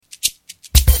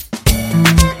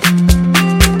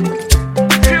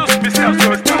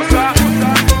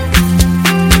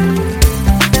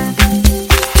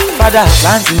Father,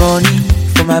 plenty money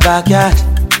for my backyard,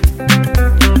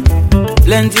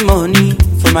 plenty money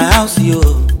for my house, yo.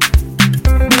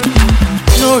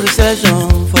 No recession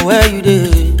for where you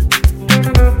dey.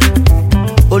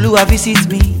 Oluwa visit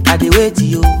me, I dey wait,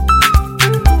 yo.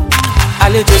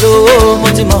 Àlejò lówó mo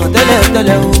ti mọ̀ tẹ́lẹ̀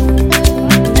tẹ́lẹ̀ o.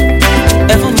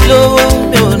 Ẹ fún mi lówó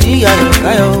mi ò ní ìyàrá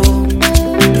káyọ̀ o.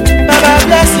 Baba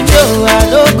bless me o, I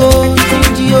no go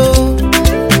stingy o.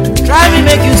 Try me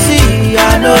make you see, I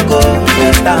no go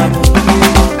waste time o.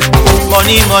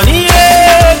 Money money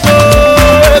ego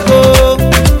ego,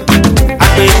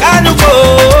 àpèkánu kò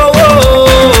owó.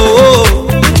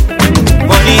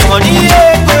 Money money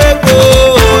ego ego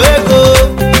ego,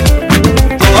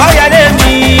 jọ̀wọ́ yálé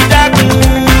mi dákun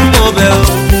mo bẹ̀ o.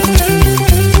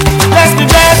 Bless me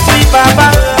Baba,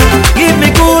 give me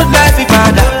good life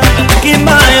Father. Kí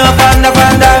máa yan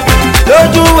fandafanda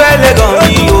lójú ẹlẹ́gàn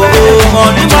mi o.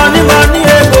 Money money money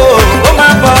ego ó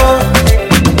máa bọ̀ o.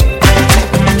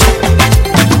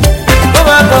 Ó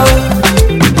máa bọ̀ o.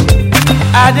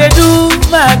 I dey do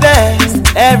my best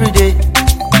every day.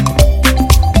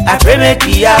 I pray make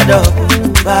e add up,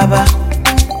 Baba.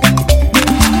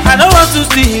 I no want to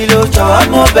steal o, jọ̀wọ́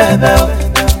mo bẹ̀bẹ̀ o.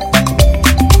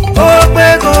 Ó pé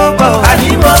kó pọ̀, àní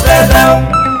mo bẹ̀bẹ̀ o.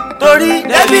 Torí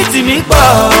débìtì mi pọ̀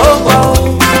ó pọ̀ o.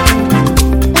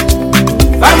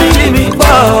 Family mi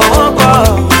pọ̀ ó pọ̀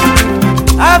o.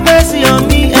 Have mercy on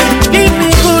me and give me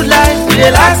good life. It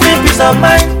dey last me peace of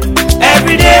mind.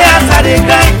 Every day as I dey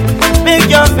grind, make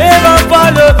your favour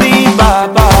follow me,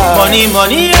 Baba. Money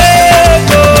money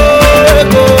ego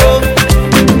ego,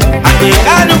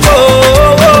 àpèkánu kò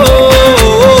owó.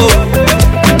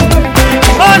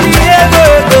 Money ego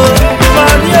ego,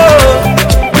 money o.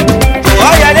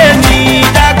 Jọ̀wọ́ yálé mi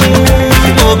dákun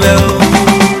mo bẹ̀ o.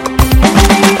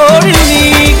 Orí mi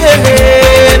kéré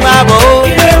máa bọ̀ o.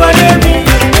 Ilé wọlé mi.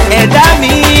 Ẹ̀dá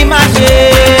mi máa ṣe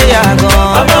yàgàn.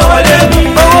 Ọmọ wọlé mi.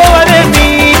 Owó wọlé mi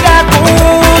dákun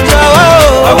jọ̀wọ́ o.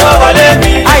 Ọmọ wọlé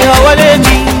mi. Ayọ̀ wọlé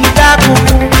mi dákun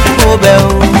mo bẹ̀ o.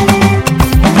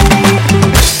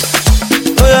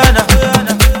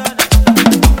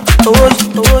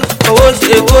 Owó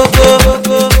ṣe kókó.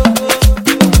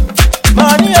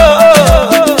 Money o,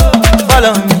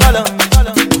 follow me.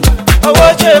 Owó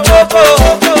ṣe kókó,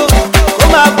 ó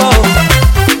máa bọ̀ o.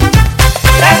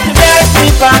 Bless me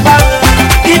Baba,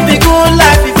 give me good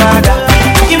life Father.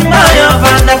 Kí máa yan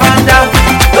fandafanda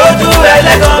lójú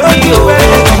ẹlẹ́gàn mi o.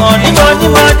 Money money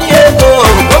money ego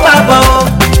ó máa bọ̀ o.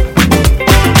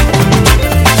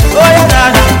 Ó yẹ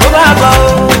dáadáa ó máa bọ̀ o.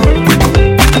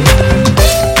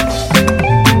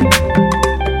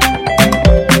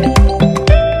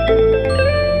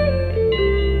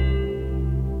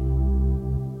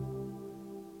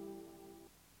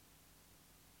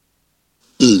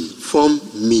 Inform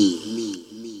me.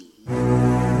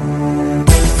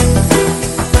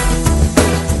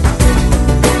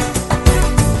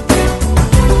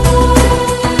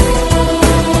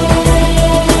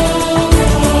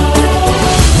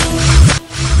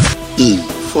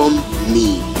 Inform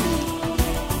me.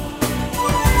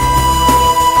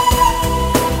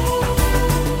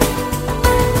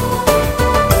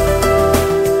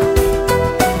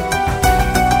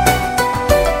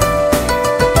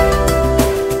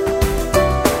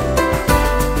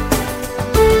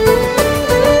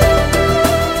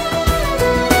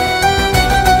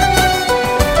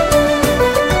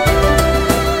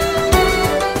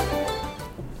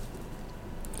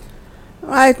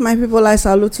 Right, my people, I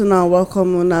salute you now.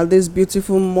 Welcome on this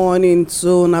beautiful morning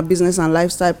to our business and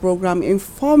lifestyle program.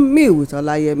 Inform me with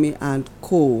Olayemi and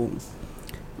Co.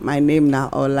 My name now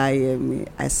Olayemi.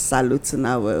 I salute you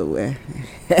now. Well.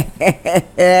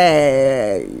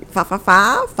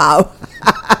 Fa.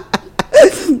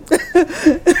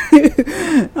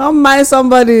 Don't mind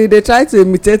somebody, they try to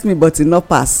imitate me, but it not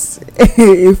pass.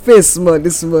 It face small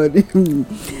this morning.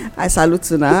 I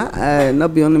salute you now.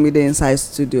 Not be only me the inside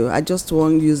studio. I just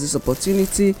want to use this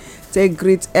opportunity to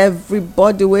greet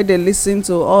everybody where they listen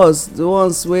to us, the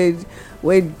ones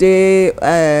where they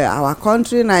our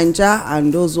country, Nigeria,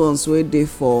 and those ones where they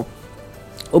for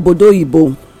Obodo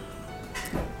Ibo.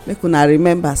 Make una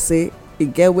remember, say, e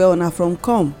get where una from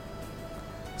come.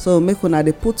 So make una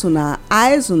dey put una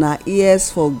eyes, una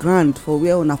ears for ground for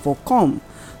where una for come,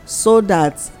 so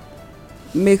that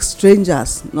make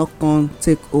strangers not come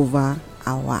take over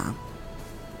our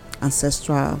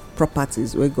ancestral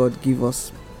properties wey God give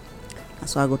us.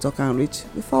 That's why I go talk and reach.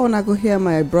 Before una go hear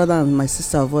my brother and my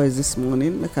sister voice this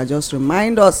morning, make I just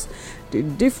remind us the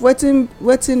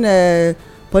wetin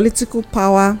political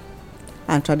power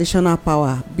and traditional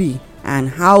power be, and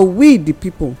how we the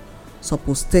people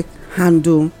suppose take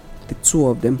handle the two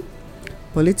of them.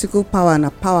 political power na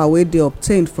power wey dey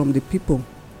obtained from the people,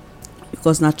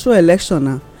 because na through election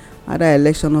na either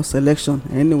election or selection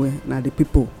anyway na the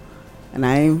people and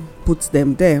I put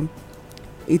them there.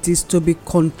 It is to be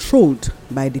controlled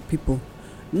by the people.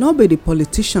 No be the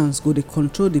politicians go dey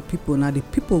control the people, na the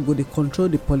people go dey control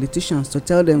the politicians to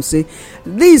tell them say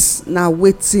this na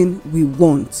wetin we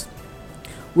want.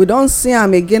 We don see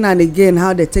am again and again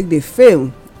how they take dey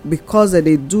fail because they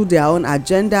dey do their own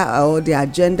agenda or the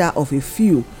agenda of a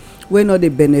few wey no dey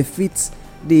benefit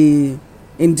the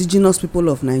indigenous people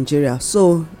of Nigeria.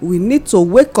 So we need to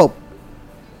wake up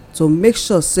to make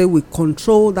sure say we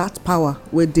control that power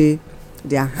wey dey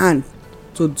their hand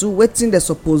to do wetin they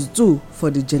suppose do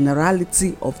for the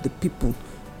generality of the people,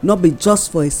 not be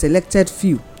just for a selected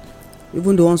few.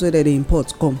 Even the ones wey dey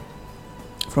import come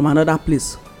from another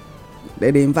place, they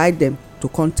invite them to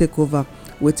come take over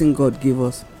wetin God give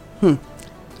us. It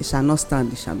shall not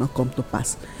stand, it shall not come to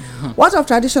pass. What of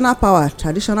traditional power?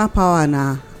 Traditional power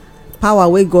na power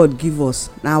wey God give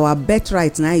us, na our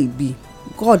birthright na e be.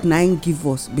 God na him give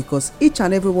us, because each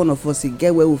and every one of us e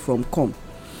get where we from come.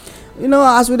 You know,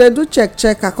 as we dey do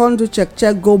check I can't do check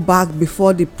go back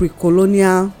before the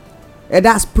pre-colonial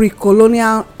that's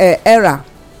pre-colonial era.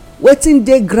 Wetin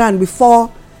dey grand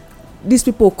before these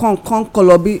people come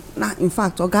Kolobi. Nah, in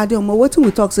fact, Ogade Omo, wetin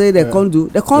we talk say they can't do,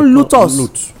 they can't loot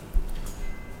us.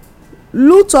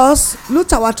 Loot us,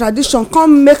 loot our tradition,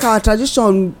 come make our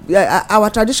tradition, our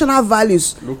traditional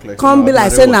values like come be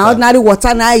like say na ordinary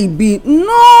water na e be.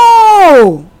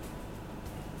 No,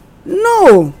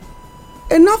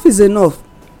 enough is enough.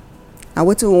 And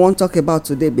wetin we wan talk about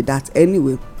today be that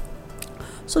anyway.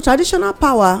 So traditional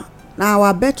power na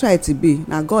our birthright e be,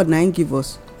 na God na him give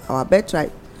us our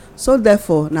birthright. So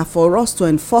therefore na for us to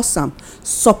enforce am,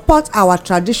 support our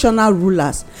traditional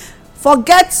rulers.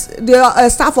 Forget the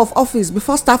staff of office.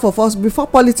 Before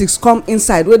politics come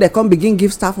inside wey they come begin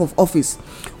give staff of office,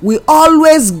 we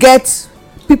always get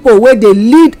people wey dey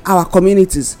lead our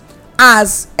communities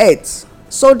as heads.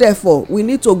 So therefore we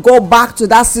need to go back to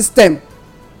that system,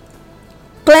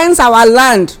 cleanse our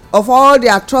land of all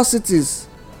the atrocities,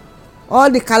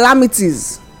 all the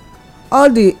calamities, all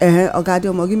the Ogade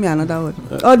Omo, give me another word.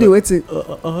 All the wetin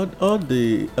all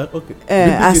the okay.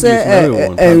 I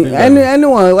say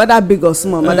anyone whether big or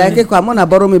small. Madam Ekekwa, I'm gonna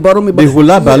borrow me. The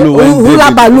hula balu.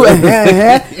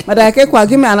 Madam Ekekwa,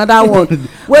 give me another one.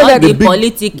 All the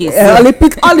politicking.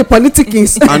 All the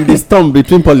politicking. And the storm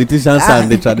between politicians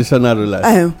and the traditional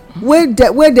rulers.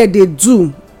 Where they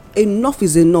do, enough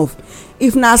is enough.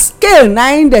 If na scale na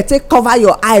im dey take cover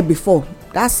your eye before,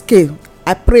 that scale,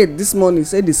 I prayed this morning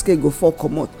say the scale go fall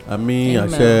comot. I mean, I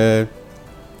share.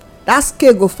 That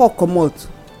scale go fall comot.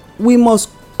 We must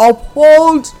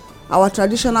uphold our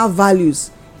traditional values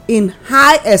in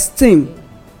high esteem.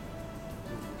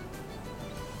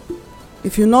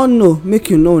 If you no know, make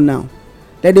you know now.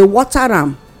 That they water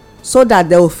am so that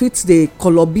they will fit the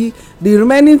kolobi, the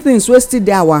remaining things wey still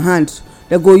dey our hand.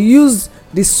 They go use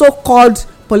the so-called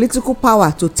political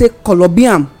power to take kolobi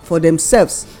am for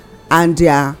themselves and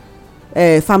their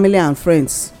family and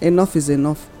friends. Enough is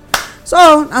enough.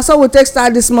 So na so we take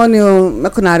start this morning.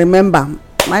 Make una remember,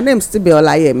 my name still be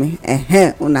Olayemi.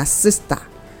 Una sister.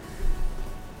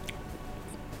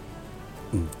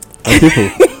 And people,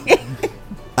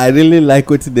 I really like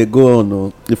wetin dey go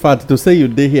on. In fact, to say you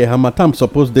dey here, Harmattan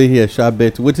suppose dey here, sha,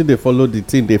 bet wetin dey follow the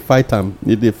thing, dey fight am.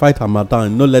 They fight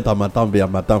Harmattan. No let Harmattan be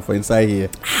Harmattan for inside here.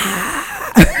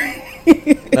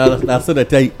 That's so they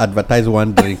tell you advertise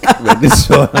one drink with this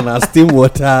show and steam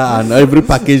water and every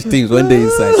package things when they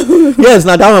inside. Yes,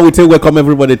 now that one we take welcome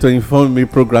everybody to Inform Me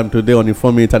program today on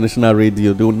Inform Me International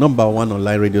Radio, the number one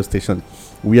online radio station.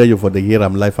 We are you for the Hear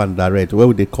Am Live and Direct,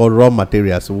 where they call raw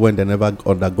materials when they never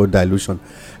undergo dilution.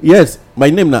 Yes,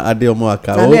 my name na Adeomo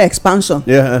Akao. Na expansion.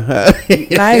 Yeah.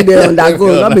 Na they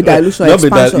undergo, not be dilution,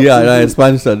 expansion.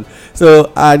 Expansion.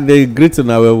 So, and they greet you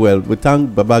now well. We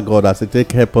thank Baba God as they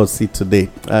take help us see today.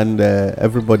 And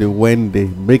everybody, when they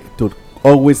make to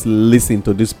always listen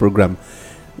to this program,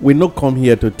 we not come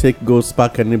here to go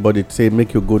spark anybody to say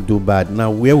make you go do bad.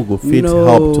 Now, where we go fit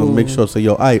help to make sure so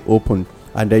your eye open.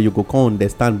 And then you go come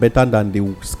understand better than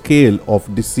the scale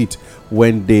of deceit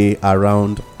when they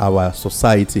around our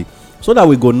society, so that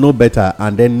we go know better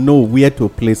and then know where to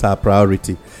place our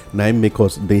priority. Now it make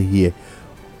us dey here.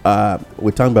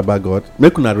 We thank Baba God.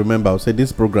 Make una remember, I'll say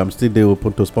this program still dey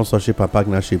open to sponsorship and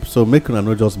partnership. So make una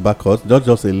not just back us,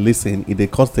 just a listen. It dey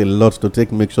cost a lot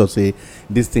to make sure say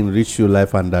this thing reach you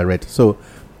live and direct. So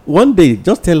one day,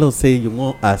 just tell us, say you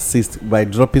want assist by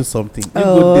dropping something. You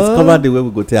go discover the way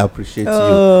we go to appreciate you,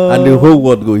 and the whole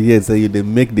world go hear say you they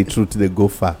make the truth they go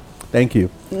far. Thank you.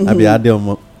 I be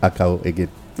Adeomo. Akao again.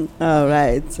 All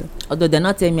right. Although they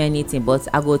not tell me anything, but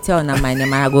I go tell na my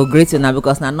name and I go greet una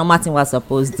because na normal thing was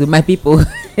supposed to. My people,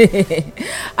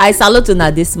 I salute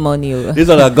una this morning. Oh. These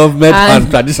are the government and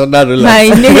traditional rulers. My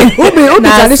name Who be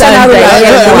traditional ruler?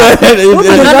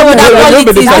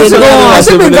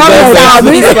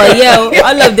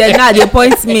 All of them now they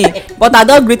point me, but I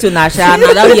don't greet una sha. I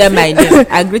don't hear my name.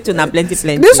 I greet una plenty.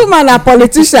 This woman a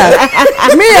politician.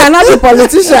 Me, I'm not a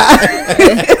politician.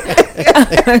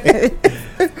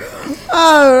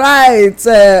 All right,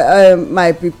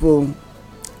 my people.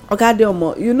 Okay,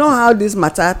 Omo, you know how this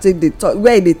matter take the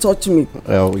where they touch me.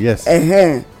 Oh yes.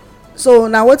 So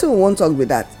now what we want to talk with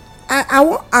that? I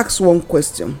want to ask one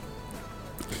question.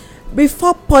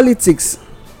 Before politics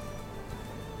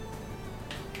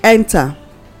enter,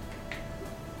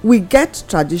 we get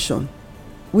tradition.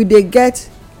 We dey get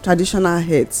traditional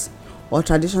heads or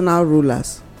traditional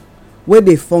rulers where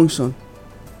they function.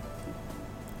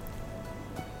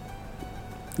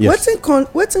 Yes.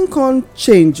 Wetin con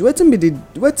change?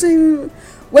 Wetin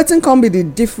come be the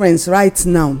difference right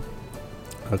now?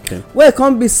 Okay. Where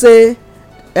come be say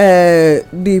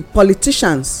the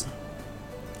politicians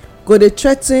go dey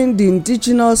threaten the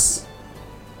indigenous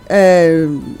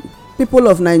people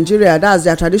of Nigeria, that's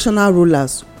their traditional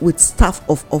rulers, with staff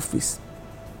of office.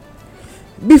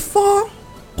 Before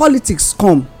politics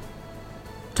come,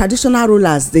 traditional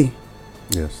rulers dey.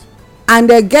 Yes. And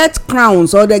they get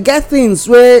crowns or they get things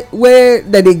where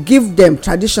that they give them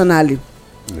traditionally.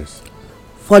 Yes.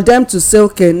 For them to say,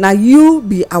 okay, now you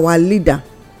be our leader,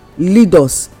 lead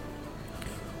us.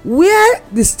 Where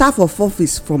the staff of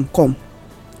office from come?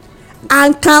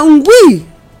 And can we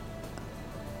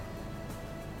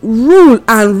rule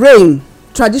and reign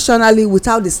traditionally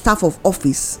without the staff of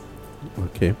office?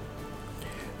 Okay.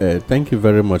 Thank you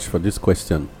very much for this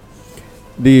question.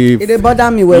 It dey bother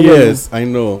me well. Yes, I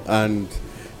know. And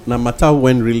no matter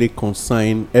when really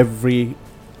concern every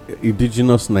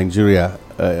indigenous Nigeria,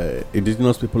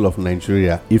 indigenous people of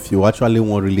Nigeria, if you actually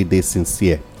want really dey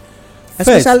sincere.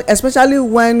 Especially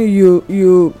when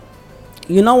you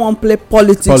no wan play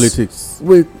politics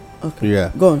with. Okay.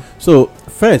 Yeah. Go on. So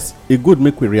first, it good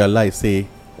make we realize say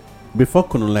before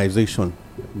colonization,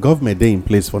 government dey in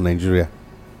place for Nigeria,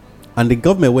 and the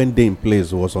government when dey in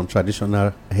place was on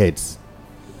traditional heads.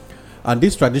 And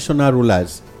these traditional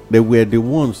rulers, they were the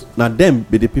ones, now them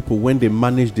be the people when they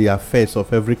manage the affairs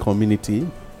of every community,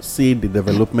 see the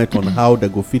development on how they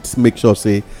go fit make sure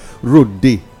say road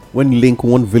day when link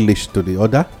one village to the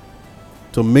other,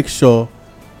 to make sure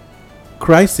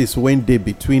crisis when they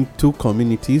between two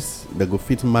communities, they go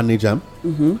fit manage them,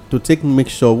 to make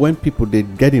sure when people they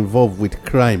get involved with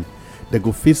crime, they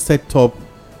go fit set up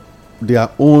their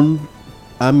own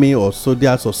army or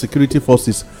soldiers or security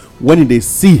forces when they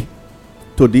see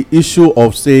to the issue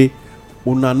of say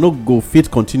una no go fit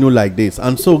continue like this.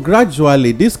 And so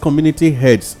gradually these community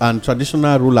heads and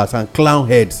traditional rulers and clown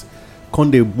heads come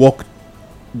they work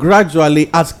gradually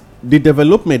as the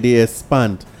development they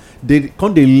expand. They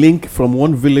come they link from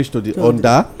one village to the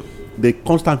other. They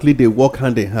constantly they work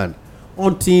hand in hand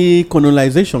until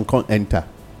colonization can enter.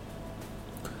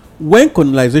 When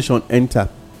colonization enter,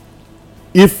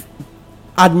 if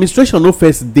administration no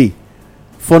first day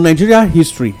for Nigeria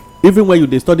history, even when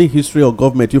you study history of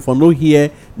government, you for no hear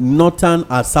northern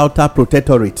and southern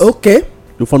protectorate. Okay.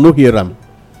 You for no hear them,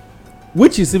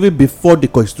 which is even before the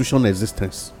constitution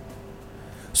existence.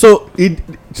 So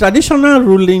traditional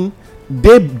ruling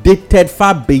they dated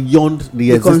far beyond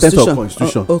the existence of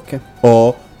constitution. Okay.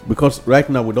 Or because right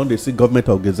now we don't see government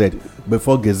of gazette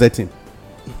before gazetting.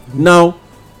 Now,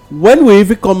 when we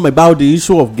even come about the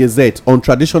issue of gazette on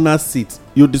traditional seats,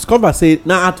 you discover say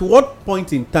now at what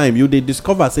point in time you they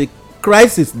discover say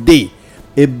crisis day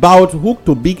about who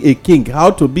to be a king, how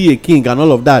to be a king and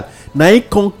all of that. Now it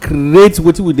can create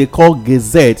what they call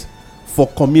gazette for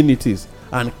communities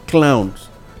and clowns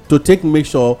to make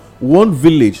sure one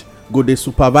village go they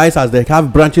supervise as they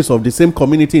have branches of the same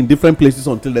community in different places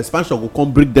until the expansion will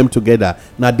come bring them together.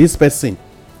 Now this person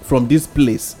from this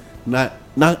place now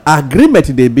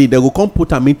agreement they will come put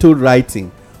them into writing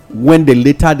when they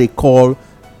later they call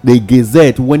the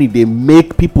gazette when they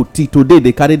make people today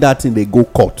they carry that in they go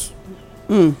court.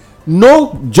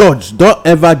 No judge don't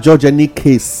ever judge any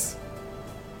case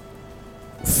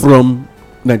from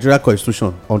Nigeria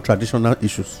constitution on traditional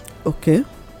issues. Okay.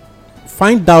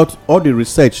 Find out all the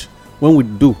research when we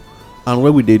do and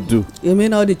when we they do. You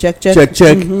mean all the check?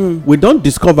 We don't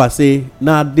discover say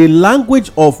now the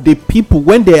language of the people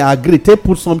when they agree they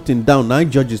put something down. Now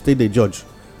judges stay the judge.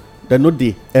 They know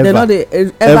they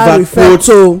ever refer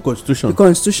to constitution. the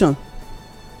constitution.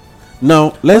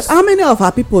 Now let's. How many of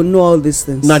our people know all these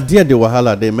things? Now dear the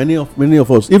wahala there, many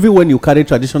of us, even when you carry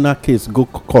traditional case go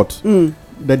court,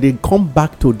 that they come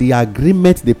back to the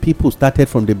agreement the people started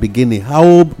from the beginning,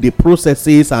 how the process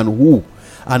is and who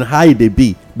and how they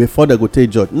be before they go take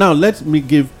judge. Now let me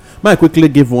quickly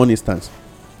give one instance.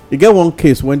 You get one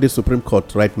case when the Supreme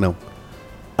Court right now,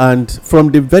 and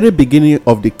from the very beginning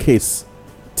of the case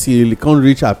till it can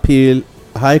reach appeal,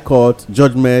 High Court,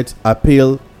 judgment,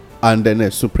 appeal, and then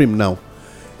Supreme now.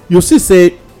 You see,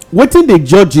 say, waiting the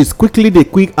judges quickly, the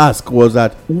quick ask was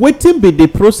that waiting be the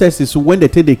processes when they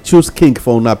take they choose king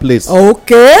for una place.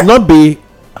 Okay. Not be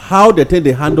how they take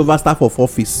the handover staff of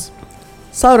office.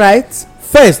 It's all right.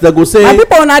 First, they go say. My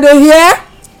people now they hear.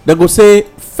 They go say,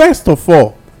 first of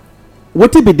all,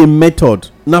 what be the method?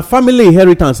 Now family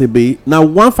inheritance be now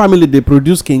one family they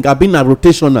produce king. I been a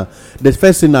rotational. The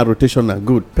first thing a rotational.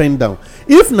 Good, pen down.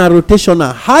 If na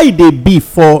rotational, how they be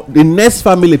for the next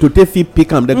family to take fit pick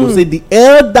them? They go say the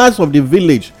elders of the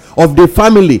village of the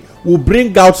family will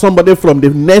bring out somebody from the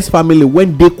next family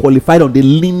when they qualified on the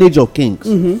lineage of kings.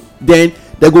 Then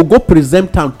they go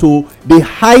present them to the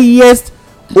highest,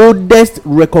 oldest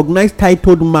recognized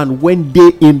titled man when they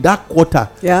in that quarter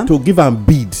to give them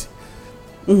bid.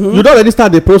 You don't already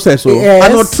start the process. Yes.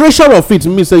 And not treasure of it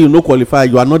means say you no qualify,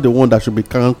 you are not the one that should be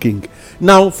crowned king.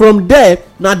 Now from there,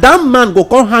 now that man go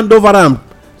come hand over am,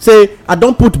 say I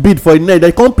don't put bid for a neck.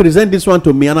 They come present this one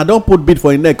to me and I don't put bid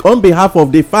for a neck on behalf of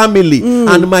the family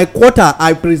and my quarter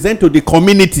I present to the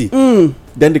community.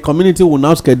 Then the community will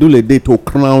now schedule a day to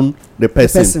crown the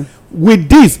person. With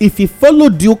this, if he follow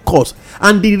due course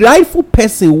and the rightful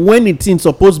person when it is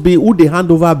supposed to be who they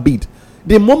hand over bid,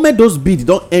 the moment those beads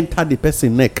don't enter the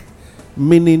person neck,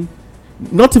 meaning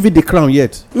not even the crown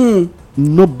yet,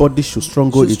 nobody should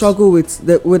struggle with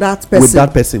that person. With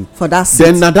that person for that seat.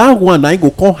 Then now that one I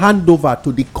go come hand over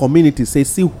to the community. Say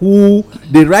see who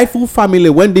the rightful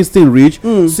family when this thing reach.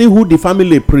 See who the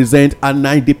family present, and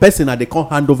now the person that they come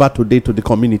hand over today to the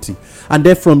community. And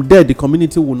then from there the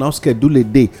community will now schedule a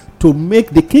day to make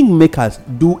the kingmakers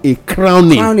do a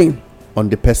crowning on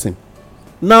the person.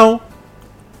 Now,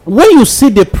 when you see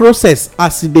the process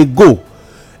as they go,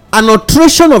 an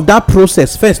alteration of that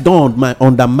process first don't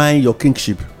undermine your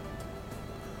kingship.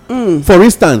 For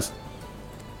instance,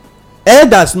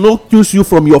 elders no choose you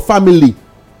from your family.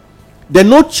 They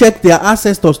no check their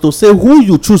ancestors to say who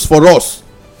you choose for us.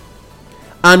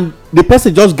 And the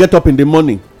person just get up in the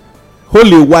morning,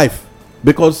 hold a wife,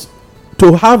 because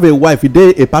to have a wife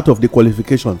is a part of the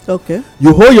qualification. Okay.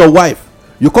 You hold your wife.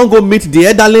 You can't go meet the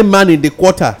elderly man in the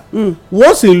quarter.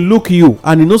 Once he look you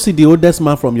and you no see the oldest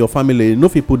man from your family, you know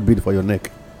if he put bid for your neck.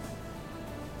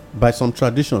 By some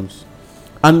traditions.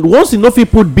 And once you know if he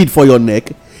put bid for your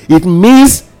neck, it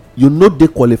means you know they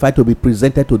qualify to be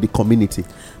presented to the community.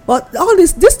 But all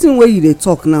this thing where you they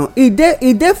talk now, it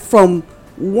they from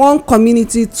one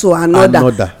community to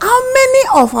another. How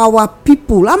many of our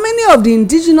people, how many of the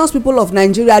indigenous people of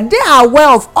Nigeria, they are aware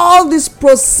of all these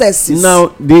processes?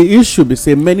 Now the issue be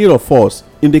say many of us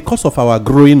in the course of our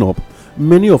growing up,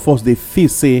 many of us they feel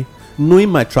say knowing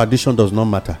my tradition does not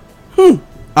matter.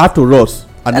 After us,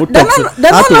 I know they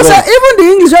don't know say even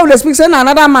the English wey we dey speak say na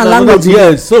another man language.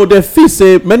 Yes, so they feel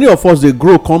say many of us they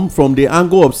grow come from the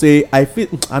angle of say I feel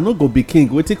I no go be king.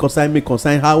 Wetin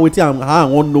concern how I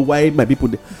wan know why my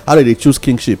people how they choose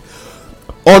kingship.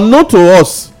 Unknown to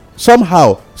us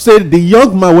somehow say the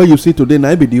young man wey you see today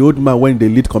na be the old man when they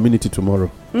lead community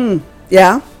tomorrow.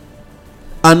 Yeah.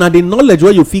 And na the knowledge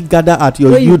wey you fit gather at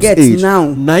your youth age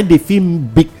na dey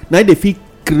fit big na dey fit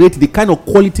create the kind of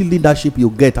quality leadership you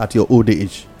get at your old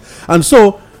age. And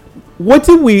so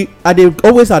wetin we dey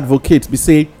always advocate be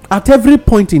say at every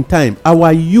point in time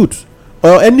our youth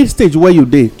or any stage where you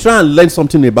dey try and learn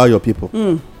something about your people.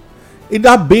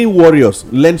 Either being warriors,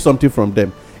 learn something from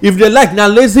them. If they like na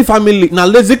lazy family, na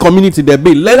lazy community they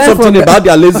be, learn something about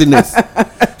their laziness.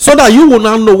 So that you will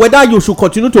now know whether you should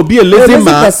continue to be a lazy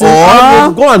man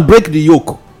or go and break the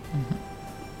yoke.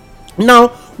 Now,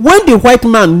 when the white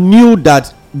man knew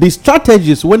that the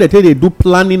strategies when they do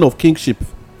planning of kingship,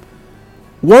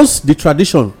 once the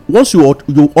tradition, once you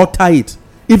utter it,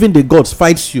 even the gods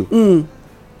fights you.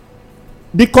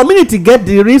 The community get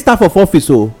the real staff of office,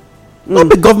 not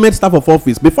the government staff of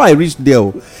office. Before I reach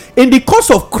there, in the course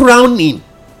of crowning,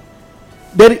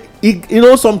 there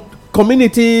some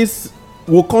communities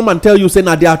will come and tell you say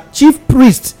now their chief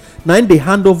priest now they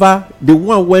hand over the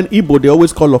one when Igbo they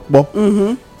always call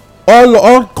Okpo.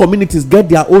 All communities get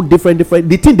their own different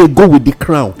the thing they go with the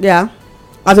crown. Yeah.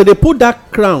 As they put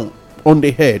that crown on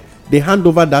the head, they hand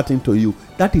over that into you.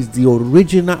 That is the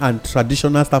original and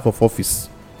traditional staff of office.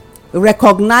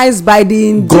 recognized by the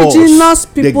indigenous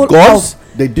people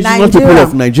the indigenous people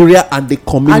of Nigeria and the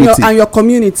community and your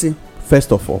community.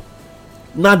 First of all,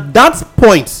 now that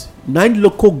point 9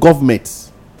 local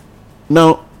governments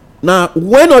now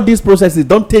when all these processes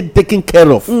don't taken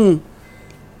care of,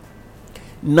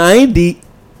 now the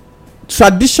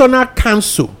traditional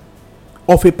council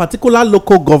of a particular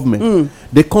local government,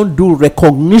 they can't do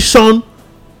recognition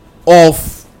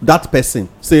of that person.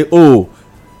 Say, oh,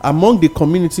 among the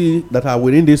community that are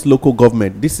within this local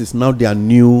government, this is now their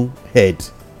new head.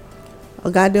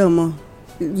 Ogadeomo,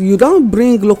 you don't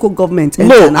bring local government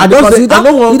enter. No, I don't say,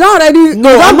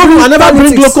 I never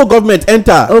bring local government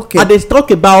enter. Okay. And they talk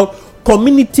about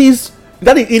communities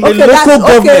that is in the local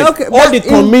government. All the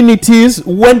communities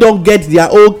when don't get their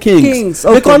own kings.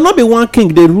 They cannot be one king,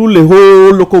 they rule a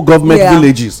whole local government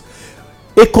villages.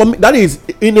 That is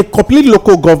in a complete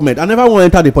local government. I never want to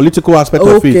enter the political aspect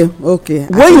of it. Okay.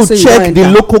 When you check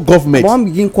the local government,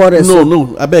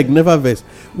 no, I beg, never vex.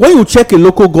 When you check a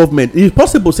local government, it's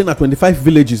possible say na 25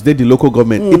 villages dey the local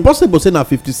government. It's possible say na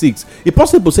 56. It's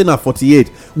possible say na 48.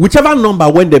 Whichever number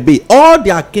when they be, all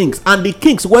their kings and the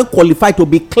kings when qualified to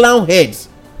be clan heads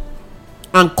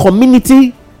and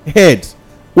community heads.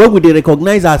 When would they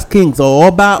recognize as kings or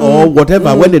oba or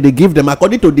whatever when they give them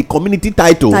according to the community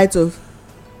title.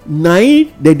 Now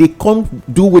they come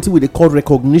do what we call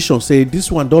recognition. Say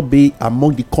this one don't be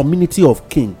among the community of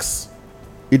kings.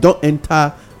 It don't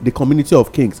enter the community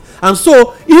of kings. And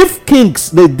so if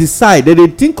kings they decide that they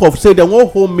think of say they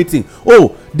want home meeting.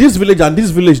 Oh, this village and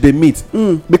this village they meet.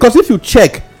 Because if you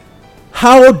check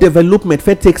how development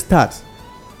first take start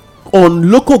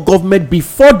on local government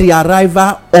before the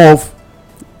arrival of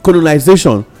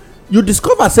colonization, you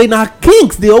discover say now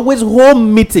kings they always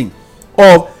home meeting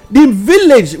of the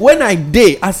village. When I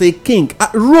dey as a king,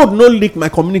 road no link my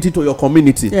community to your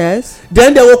community. Yes.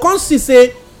 Then they will come see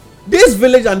say this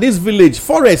village and this village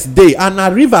forest day and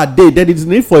a river day, then it is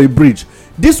need for a bridge.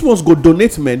 This one's go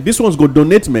donate men, this one's go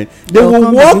donate men. They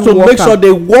will work to make sure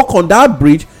they walk on that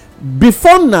bridge.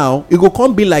 Before now it go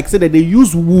come be like say that they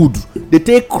use wood, they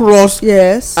take cross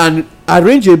and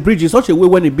arrange a bridge in such a way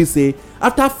when it be say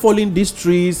after falling these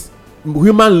trees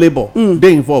human labor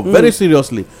they involved very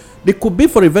seriously. They could be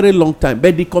for a very long time,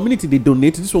 but the community they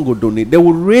donate, this one go donate, they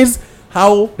will raise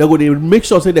how they go, they make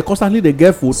sure say they constantly they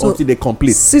get food until they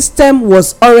complete. System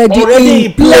was already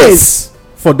in place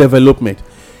for development.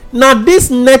 Now this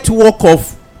network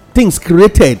of things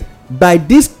created by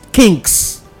these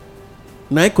kings,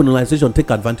 now colonization take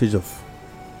advantage of.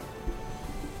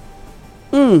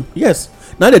 Yes,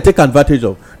 now they take advantage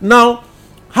of. Now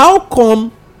how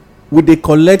come would they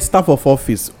collect staff of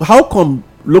office? How come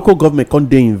local government can't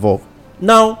they involved?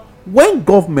 Now when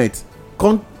government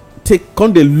can't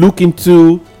they look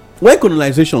into when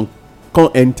colonization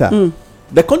can't enter,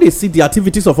 they can't they see the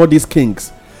activities of all these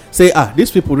kings, say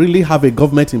these people really have a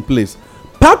government in place.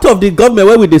 Part of the government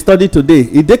where we they study today,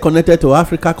 it they connected to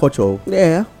Africa culture.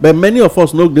 Yeah. But many of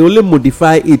us know they only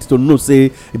modify it to know say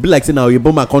it be like say now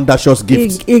Iboma can't dash us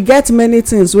gifts. It gets many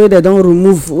things where they don't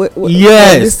remove.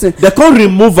 Yes. They can't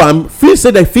remove them. Feel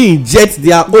say they feel inject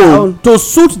their own to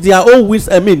suit their own wish.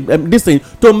 I mean, this thing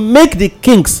to make the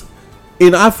kings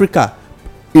in Africa,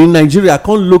 in Nigeria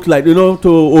can't look like,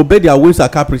 to obey their whims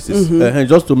and caprices.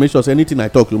 Just to make sure anything I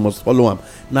talk you must follow them.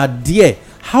 Now dear,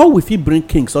 how will he bring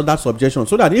kings under subjection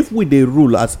so that if we they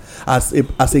rule as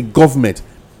a government,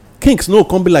 kings no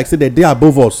can't be like say that they are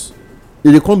above us,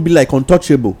 they can't be like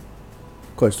untouchable.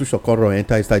 Constitution can't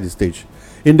enter inside the stage.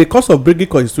 In the course of bringing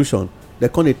constitution, they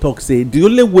can't talk say the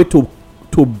only way to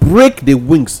break the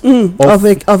wings of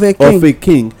a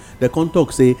king, they can't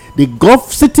talk say the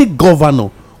city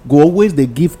governor go always they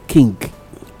give king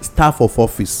staff of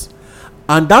office.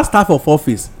 And that staff of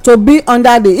office to be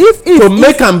under the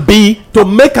to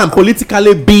make him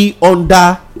politically be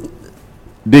under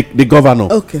the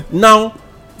governor. Okay. Now,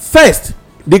 first,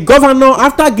 the governor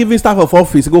after giving staff of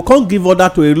office go come give order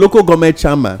to a local government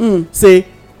chairman. Say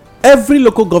every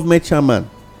local government chairman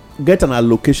get an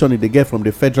allocation they get from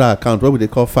the federal account, what we they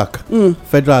call FAC,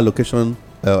 federal allocation,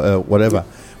 whatever.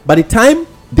 By the time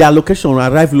the allocation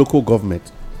arrive local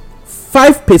government,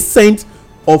 5%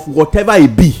 of whatever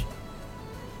it be.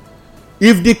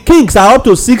 If the kings are up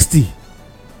to 60,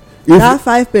 that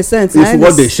 5% is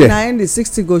what they share. Now the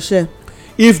 60 go share.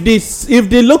 If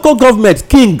the local government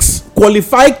kings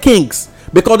qualify kings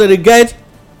because they get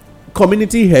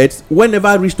community heads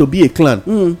whenever reach to be a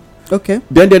clan. Okay.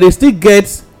 Then they still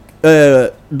get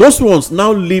those ones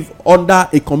now live under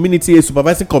a community, a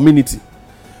supervising community.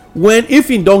 When if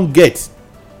he don't get,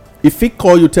 if he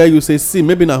call you tell you say see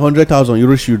maybe na 100,000 you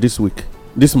reach you this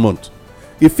month.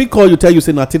 if he call you tell you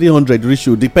say na 300 reach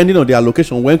you depending on the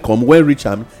allocation when come when reach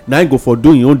am na him go for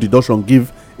do him own deduction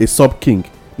give a sub king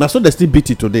na so they still beat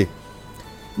it today.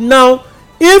 Now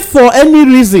if for any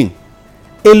reason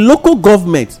a local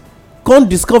government come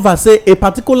discover say a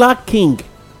particular king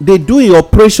dey do him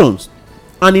operations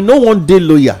and e no wan dey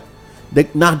loyal,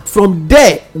 na from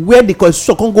there where the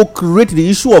constitution come go create the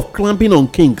issue of clamping on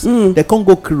kings. They come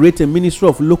go create a ministry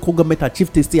of local government and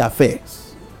chieftaincy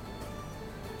affairs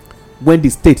when the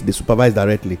state dey supervise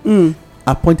directly.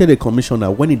 Appointed a commissioner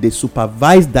when they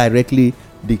supervise directly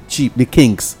the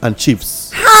kings and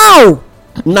chiefs. How?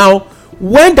 Now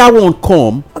when that one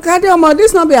come, okay Adeoma,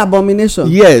 this not be abomination.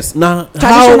 yes, na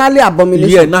Traditionally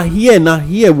abomination. yeah, na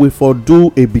here we for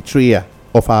do a betrayal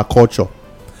of our culture.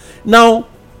 Now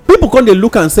people come dey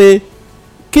look and say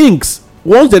kings,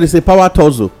 once there is a power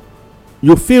tussle,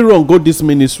 you fit run go this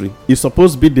ministry. E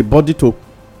suppose be the body to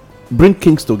bring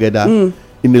kings together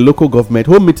in the local government,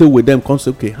 hold meeting with them, come say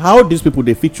okay, how these people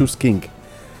dey fit choose king.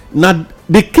 Now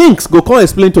the kings go come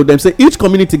explain to them say each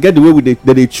community get the way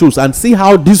that they choose and see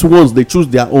how these ones they choose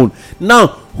their own. Now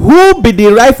who be the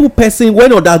rightful person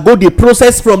when undergo the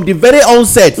process from the very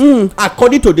onset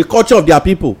according to the culture of their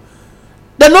people.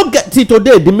 They no get it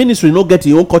today. The ministry no get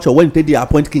your own culture when they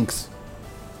appoint kings.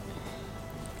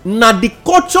 Now the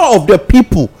culture of the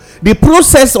people, the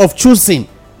process of choosing,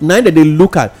 now that they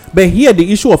look at. But here the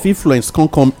issue of influence can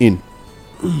come in.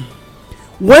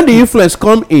 When the influence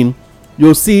come in,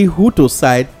 you'll see who to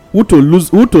side, who to lose,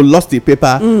 who to lost the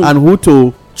paper, and who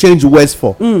to change words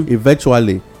for.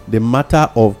 Eventually, the matter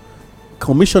of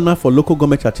commissioner for local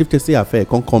government and chieftaincy affair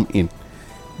can come in.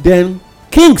 Then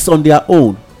kings on their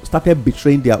own started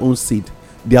betraying their own seat.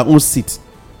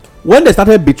 When they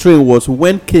started betraying was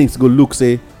when kings go look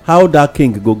say how that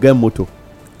king go get motor.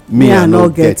 Me I no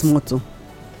get motor.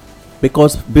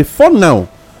 Because before now,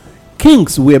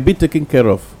 kings were being taken care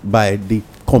of by the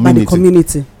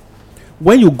community.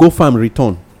 When you go farm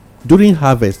return during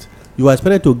harvest, you are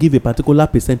expected to give a particular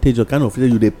percentage of kind of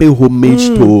you they pay homage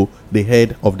to the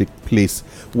head of the place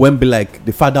when be like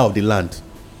the father of the land.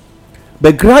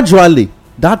 But gradually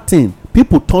that thing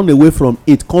people turn away from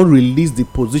it, can't release the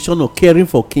position of caring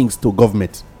for kings to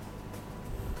government.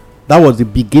 That was the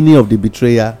beginning of the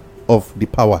betrayal of the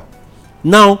power.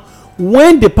 Now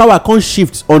when the power can't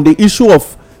shift on the issue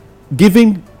of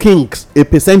giving kings a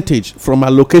percentage from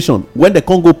allocation, when they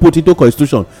can't go put into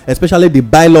constitution, especially the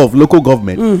bylaw of local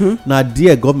government, now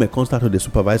dear government can't start to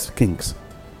supervise kings.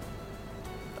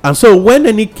 And so when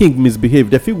any king misbehave,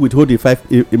 they feel withhold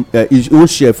the his own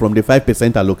share from the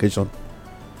 5% allocation.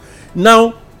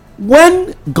 Now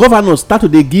when governors start to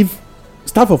they give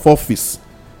staff of office,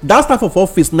 that staff of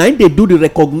office now they do the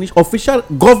recognition, official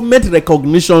government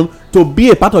recognition to be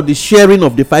a part of the sharing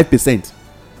of the 5%.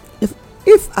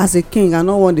 If as a king I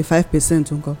don't want the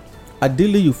 5%, uncle,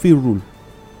 ideally you feel rule.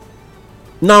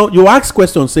 Now you ask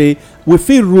question say we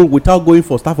feel rule without going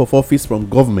for staff of office from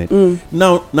government.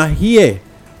 Now here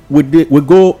we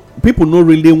go, people no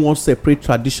really want separate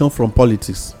tradition from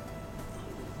politics.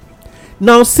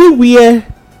 Now see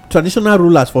where traditional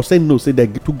rulers for saying no say they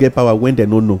to get power when they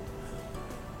don't know.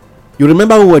 You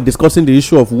remember we were discussing the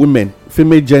issue of women,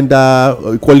 female gender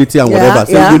equality and whatever.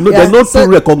 So they know to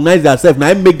recognize themselves.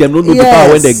 Now make them not know the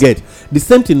power when they get. The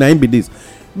same thing now be this.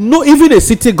 No, even a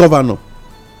city governor.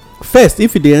 First,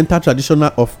 if they enter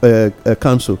traditional of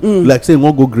council, like saying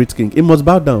won't go great king, it must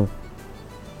bow down.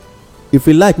 If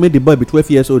he like make the boy be 12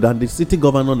 years old and the city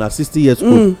governor na 60 years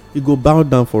old, he go bow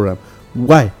down for him.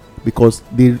 Why? Because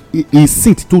his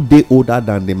seat 2 days older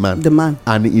than the man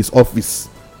and his office.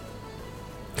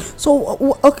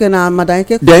 So okay now, Madam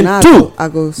Ike, then two, I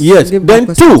go yes.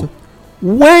 Then two,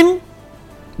 when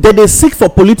they seek for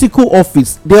political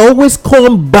office, they always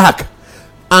come back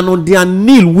and on their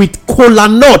knee with kola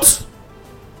nut.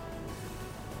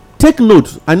 Take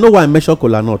note. I know why I measure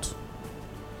kola nut.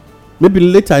 Maybe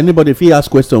later anybody if he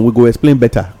ask question we go explain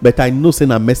better. But I know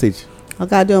send a message.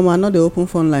 Okay, I know the open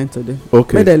phone line today.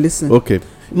 Okay. May they listen. Okay.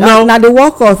 Now the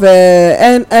work of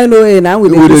NOA now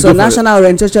with the National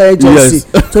Orientation Agency,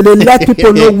 so they let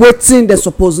people know wetin they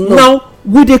suppose know. Now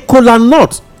with the kola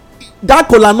nut, that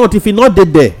kola nut, if he not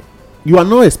dead there, you are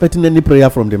not expecting any prayer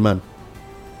from the man,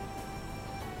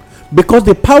 because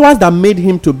the powers that made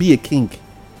him to be a king,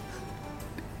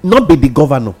 not be the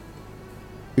governor,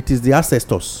 it is the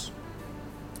ancestors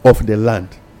of the land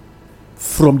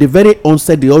from the very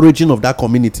onset, the origin of that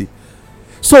community.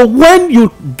 So when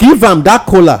you give them that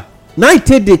kola, now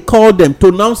they call them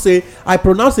to now say, I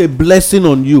pronounce a blessing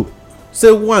on you.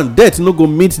 Say one, death no go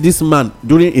meet this man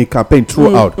during a campaign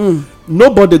throughout.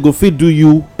 Nobody go fit do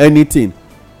you anything.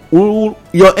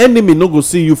 your enemy no go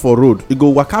see you for road. You go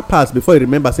waka pass before you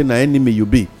remember say na enemy you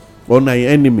be or na your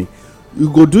enemy. You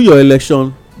go do your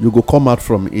election, you go come out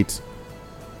from it.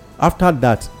 After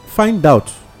that, find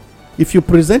out if you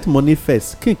present money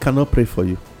first, king cannot pray for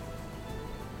you.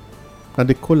 And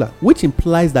the cola, which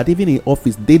implies that even in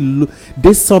office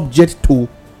they subject to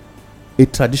a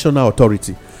traditional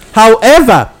authority.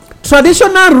 However,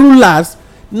 traditional rulers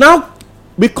now,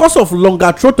 because of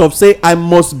longer throat of say I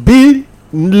must be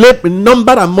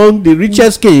numbered among the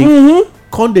richest king,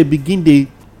 come they begin they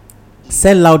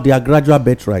sell out their gradual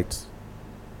birthright.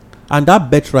 And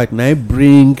that birthright now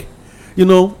bring,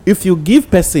 if you give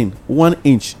person 1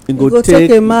 inch, it go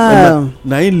take a mile.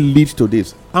 Now it leads to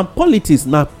this. And politics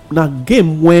now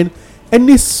game when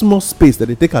any small space that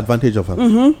they take advantage of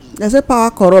them. They say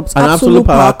power corrupts. And absolute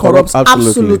power corrupts.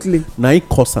 Absolutely. Now it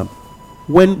cause them.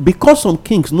 Because some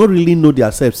kings no really know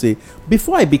themselves, say,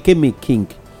 before I became a king,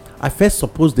 I first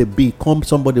supposed to become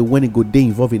somebody when it go dey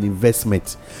involved in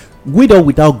investment. With or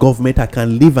without government, I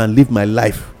can live my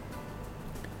life.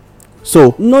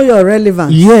 So know your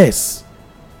relevance. Yes.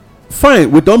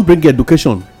 Fine, we don't bring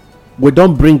education. We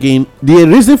don't bring in the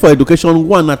reason for education.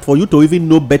 One, not for you to even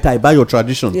know better about your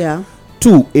tradition. Yeah.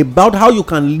 Two, about how you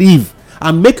can live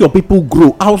and make your people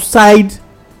grow outside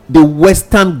the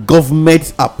Western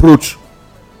government approach.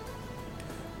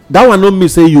 That one not mean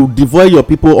say you devoid your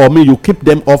people or you keep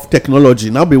them off technology.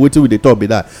 Now be waiting with the talk with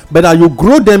that. But that you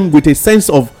grow them with a sense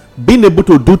of being able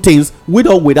to do things with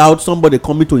or without somebody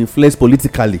coming to influence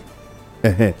politically.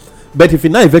 But if it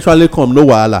now eventually come, no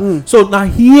wahala. So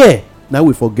now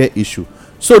we forget issue.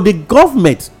 So the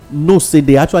government say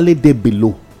they actually they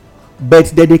below, but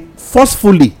they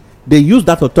forcefully they use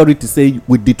that authority say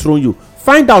we dethrone you.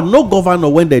 Find out no governor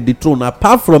when they dethrone,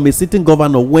 apart from a sitting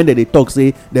governor when they talk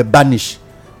say they banish.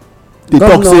 They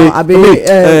talk say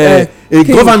a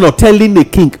governor telling a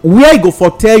king where he go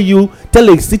for tell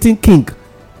a sitting king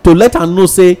to let her know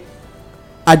say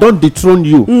I don't dethrone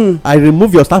you, I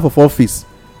remove your staff of office.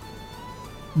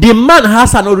 The man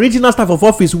has an original staff of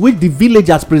office which the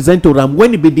villagers present to him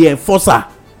when he be the enforcer.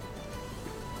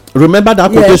 Remember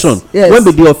that quotation? Yes. When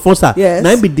be the enforcer,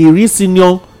 now be the real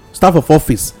senior staff of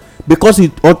office, because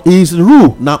his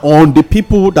rule now on the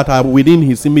people that are within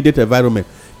his immediate environment.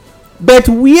 But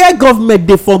where government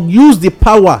they for use the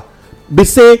power, they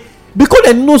say, because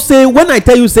they know say when I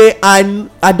tell you say I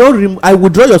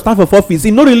withdraw your staff of office,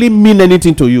 it not really mean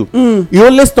anything to you. You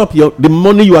only stop the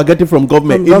money you are getting from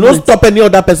government. It don't stop any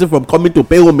other person from coming to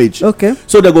pay homage. Okay.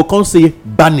 So they go come say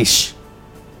banish,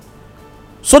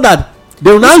 so that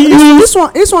they will now use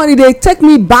this one. They take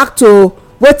me back to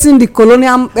wetin the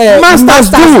colonial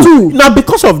masters do. Now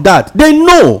because of that, they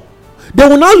know they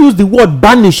will now use the word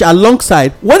banish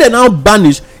alongside when they now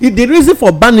banish. The reason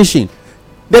for banishing,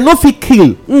 they no fit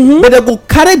kill, but they go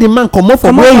carry the man comot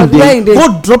from where he dey,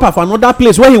 go drop am for another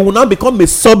place where he will now become a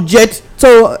subject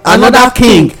to another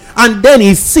king, and then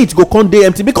his seat go come dey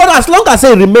empty, because as long as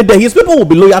he remain there, his people will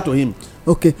be loyal to him.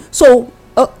 Okay, so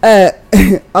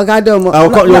Ogadomo,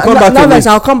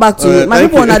 I'll come back to you. My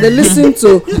people, una dey listen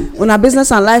to una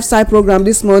business and lifestyle program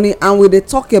this morning, and we dey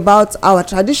talk about our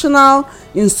traditional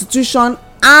institution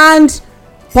and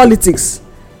politics.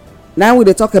 Now we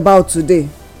dey talk about today.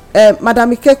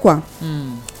 Madam Ikekwa,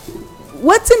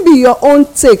 wetin be your own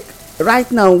take right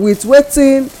now with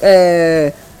wetin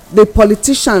the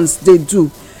politicians dey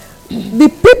do? The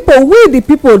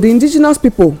people, the indigenous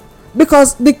people,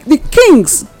 because the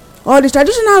kings or the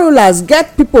traditional rulers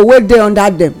get people wey dey under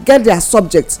them, get their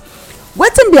subjects.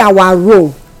 Wetin be our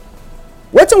role?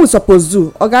 Wetin we suppose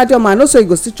do? Oga Adeoma, I know say you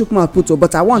go still chook mouth put o,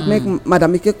 but I want make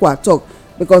Madam Ikekwa talk,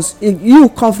 because you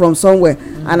come from somewhere,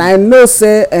 and I know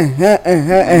say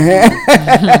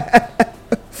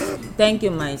Thank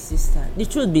you, my sister. The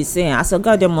truth be saying, as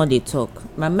Oga Adeoma dey talk,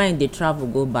 my mind dey travel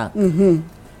go back.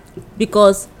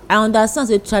 Because I understand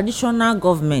say traditional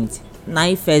government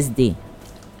na first day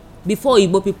before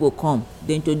Igbo people come,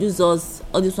 they introduce us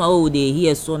all this one wey we dey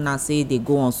hear so now say they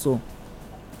go on so.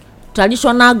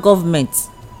 Traditional government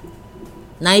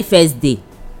na first day,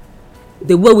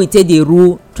 the way we take dey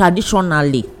rule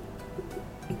traditionally.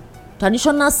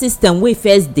 Traditional system wey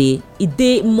first day, e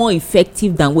dey more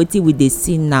effective than wetin we dey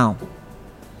see now,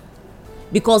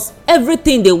 because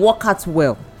everything dey work out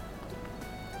well.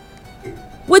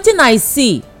 Wetin I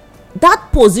see, that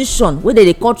position wey dem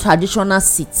dey call traditional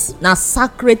seat na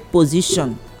sacred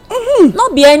position. No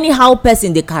be anyhow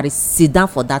person dey carry sit down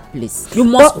for that place. You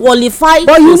must qualify.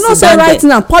 But you know say right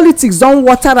now politics don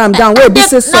water am down wey be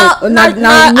say so.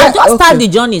 I just start the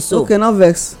journey so. Okay, no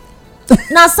vex.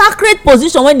 Na sacred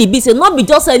position when e be say no be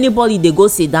just anybody dey go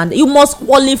sit down. You must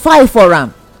qualify for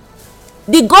am.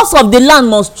 the gods of the land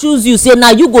must choose you, say na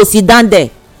you go sit down there.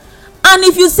 And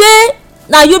if you say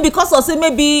na you because of say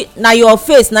maybe na your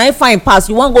face na fine pass,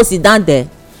 you wan go sit down there,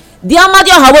 the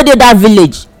amadioha wey dey that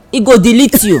village e go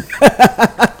delete you.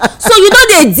 So you no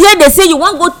dey dare dey say you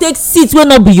wan go take seat wey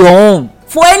no be your own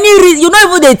for any reason. You no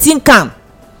even dey think am.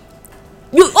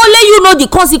 You only you know the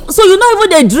consequence, so you no even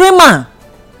dey dream am.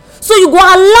 So you go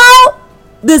allow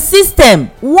the system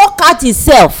work out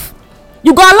itself.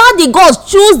 You go allow the gods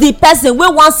choose the person wey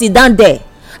wan sit down there,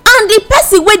 and the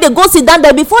person wey dey go sit down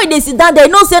there, before e dey sit down there, e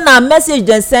know say na message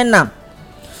dem send am.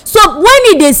 So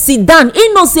when e dey sit down,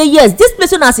 e know say yes, this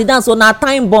place wey na sit down so na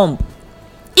time bomb.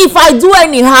 If I do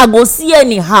anyhow, I go see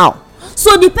anyhow.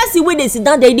 So the person wey dey sit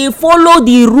down there, dey follow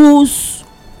the rules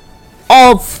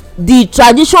of the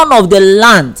tradition of the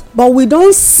land. But we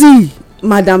don see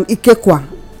Madam Ikekwa,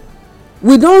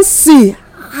 we don see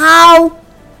how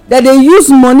dem dey use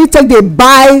money take dey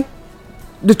buy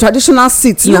the traditional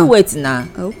seats now. You wait na.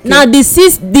 Okay. Now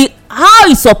the how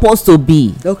e suppose to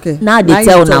be. Okay. Now dey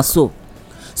tell una so.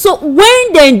 So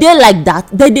when dem dey like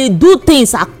that, dem dey do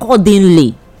things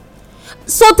accordingly.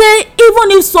 So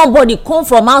even if somebody come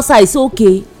from outside say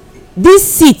okay,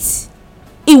 this seat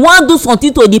e wan do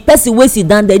something to the person wey sit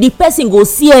down there, the person go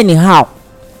see anyhow.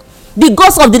 The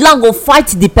gods of the land go fight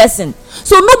the person.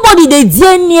 So nobody dey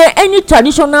dare near any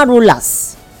traditional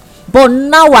rulers. But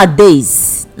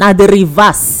nowadays na the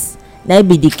reverse na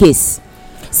be the case.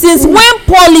 Since when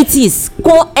politics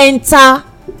come enter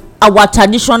our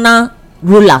traditional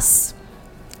rulers,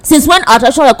 since when our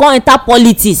traditional come enter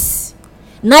politics,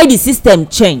 na the system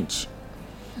change.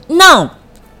 Now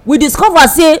we discover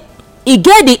say e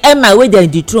get the emir wey dem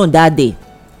dethrone that day,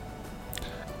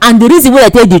 and the reason wey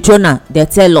dem take dethrone am dem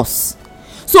tell us.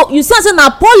 So you see say na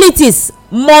politics,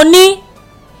 money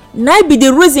na be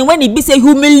the reason when e be say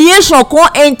humiliation come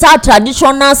enter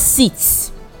traditional seats.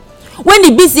 When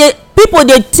e be say people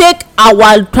dey take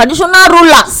our traditional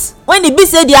rulers, when e be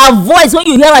say their voice, when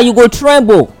you hear am you go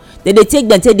tremble, dem dey take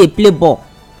dem take dey play ball,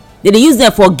 dem dey use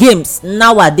dem for games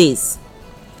nowadays.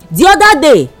 The other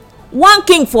day one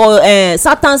king for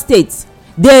certain state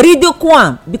dey ridicule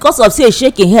am because of say e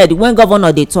shake him head when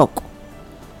governor dey talk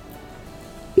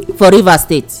for Rivers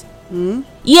State.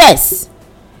 Yes,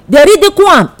 dey ridicule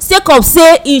am sake of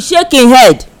say e shake him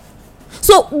head.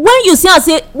 So when you see am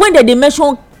say when dem dey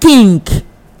mention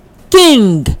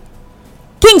king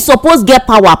suppose get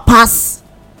power pass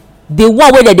the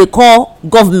one wey dem dey call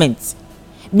government,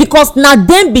 because na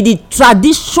dem be the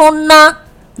traditional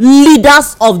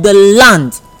leaders of the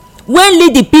land wey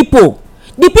lead the people.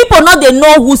 The people no dey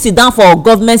know who sit down for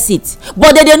government seat,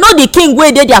 but dem dey know the king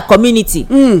wey dey their community.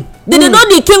 Dem dey know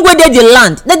the king wey dey the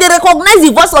land. Dem dey recognize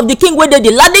the voice of the king wey dey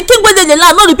the land. The king wey dey the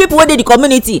land know the people wey dey the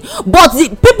community, but the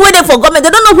people wey dey for government, they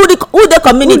don't know who dey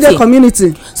community. Who dey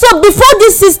community. So before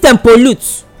this system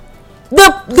pollute,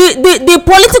 the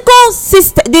political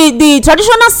system, the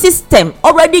traditional system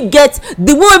already get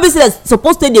the way wey be say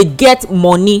suppose to dey get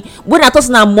money. When I talk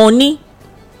say na money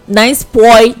na im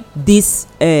spoil this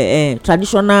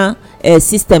traditional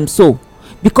system, so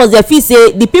because dem feel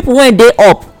say the people wey dey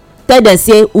up tell dem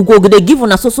say we go dey give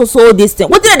una so this thing.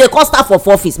 Wetin dem dey call staff of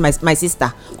office, my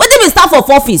sister? Wetin be staff of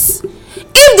office?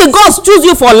 If the gods choose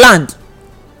you for land,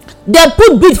 dem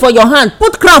put bead for your hand,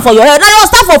 put crown for your head, na your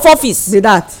staff of office Be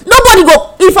that. nobody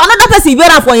go. If another person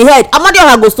wear am for him head,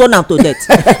 amadioha go stone am to death.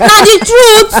 Na the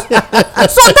truth.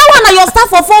 So that one na your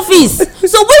staff of office.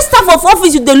 So which staff of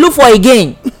office you dey look for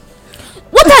again?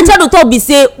 What I try to talk be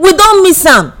say we don miss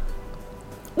am.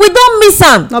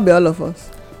 Not be all of us.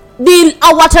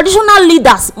 Our traditional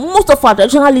leaders, most of our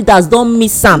traditional leaders don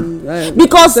miss am,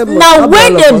 because Not na be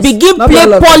when all of dem us. begin Not be play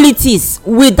all of us. politics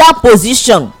with that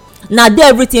position, na there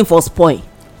everything for spoil.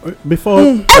 Before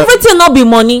Everything no be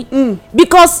money,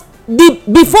 because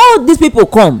before these people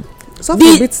come,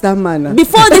 Something beats that man na.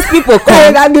 before these people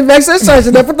come, And the vexation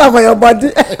she dey put am for your body.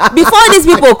 before these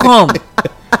people come,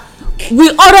 we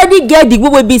already get the way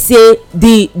wey be say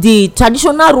the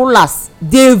traditional rulers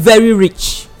dey very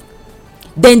rich.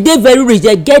 Dem dey very rich.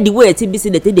 Dem get the way dey be say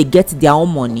dem take dey get their own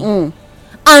money,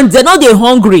 and dem no dey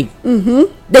hungry. Dem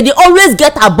dey always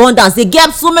get abundance. They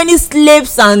get so many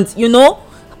slaves and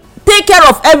take care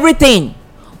of everything.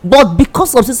 But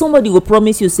because of say somebody go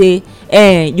promise you say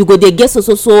you go dey get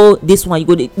so this one,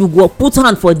 you go put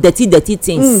hand for dirty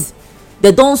things.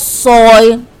 They don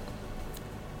soil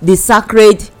the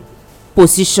sacred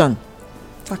position,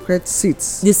 Sacred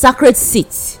seats. the sacred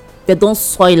seat. They don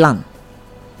soil am.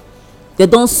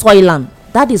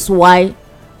 That is why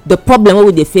the problem wey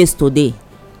we dey face today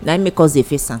na make us dey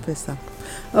face am. Face am.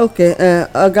 Okay,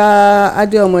 Oga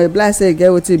Adeomo, if like say get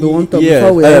wetin you wan talk Yes,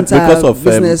 before we enter because of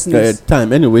business news.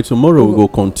 time. Anyway, tomorrow we go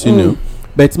continue.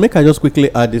 But make I just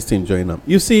quickly add this thing, join am.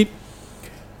 You see,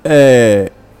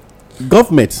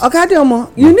 government. Oga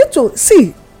Adeomo, you need to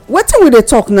see wetin we dey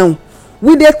talk now.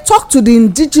 We dey talk to the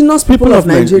indigenous people of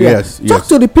Nigeria. Yes. Talk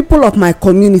to the people of my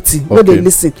community wey dey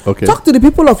listen. Okay. Talk to the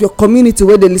people of your community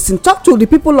wey dey listen. Talk to the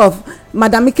people of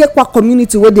Madam Ikekwa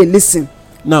community wey dey listen.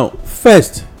 Now,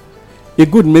 first, e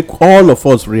good make all of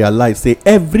us realize say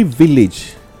every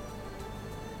village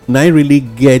na really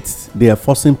get the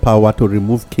enforcing power to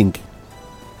remove king.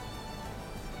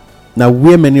 Now,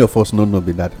 where many of us no know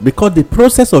be that, because the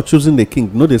process of choosing the king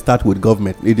no dey start with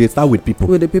government, e dey start with people.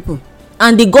 With the people.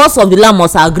 And the gods of the land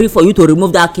must agree for you to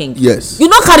remove that king. Yes. You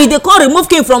no carry dey come remove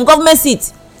king from government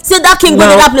seat say that king go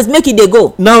to that place make e dey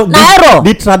go. Now, na error.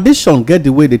 the tradition get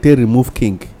the way they take remove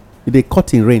king. E dey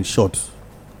cut in range short.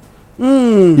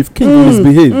 If king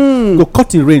misbehave, go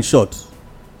cut in range short.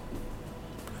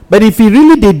 But if he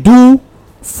really dey do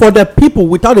for the people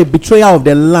without a betrayal of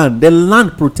the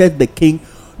land protect the king.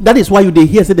 That is why you dey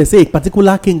hear say they say a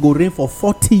particular king go reign for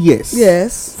 40 years.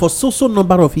 Yes. For so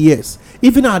number of years.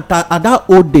 Even at that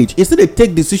old age, he still dey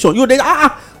take decision. You dey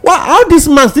how this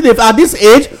man still dey at this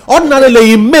age?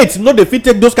 Ordinarily, him mates no dey fit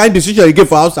take those kind decision again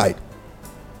for outside.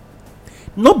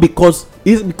 Not because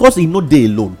he no dey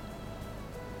alone.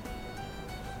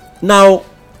 Now,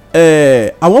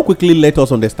 I wan quickly let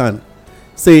us understand.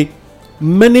 Say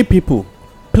many people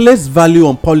place value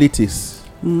on politics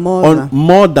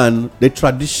more than the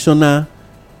traditional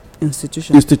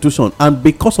institution, and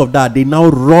because of that, they now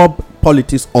rub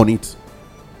politics on it.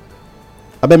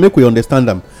 I bet make we understand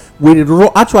them.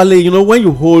 Actually, you know, when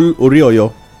you hold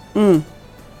Orioyo,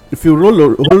 if you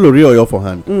hold Orioyo for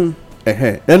hand,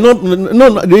 and no,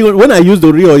 when I use the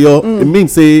Orioyo, it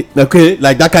means say okay,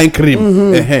 like that kind of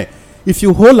cream. If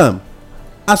you hold them,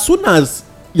 as soon as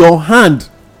your hand,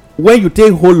 when you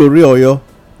take hold Orioyo,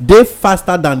 they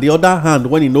faster than the other hand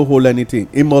when you no hold anything.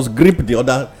 It must grip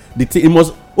the thing. It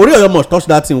must Orioyo must touch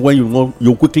that thing when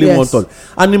you quickly want to.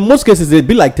 And in most cases, it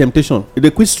be like temptation. They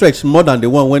quick stretch more than the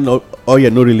one when oil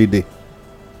no really dey.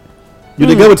 You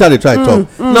dey get what they try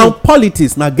talk. Now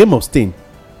politics na game of stain.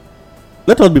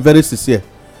 Let us be very sincere.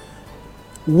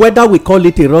 Whether we call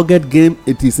it a rugged game,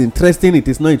 it is interesting, it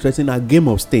is not interesting, a game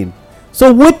of stain.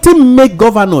 So wetin make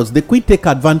governors dey quick take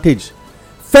advantage?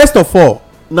 First of all,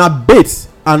 na bait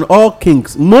and all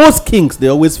kings, most kings dey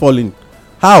always fall in.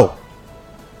 How?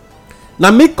 Now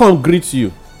make come greet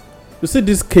you. You see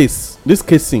this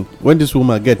casing when this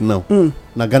woman get now,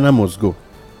 na Ghana must go.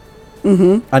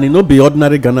 And it no be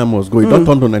ordinary Ghana must go. It don't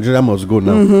turn to Nigeria must go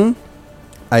now.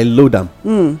 I load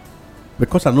them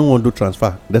because I no want to do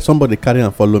transfer. There's somebody carry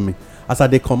and follow me. As I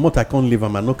dey comot, I can't leave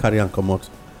am. I no carry and comot.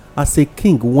 As a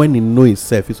king, when he know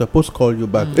himself, he suppose call you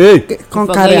back. Hey, come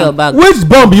carry your bag. which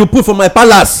bomb you put for my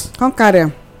palace? Come carry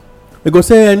am. We go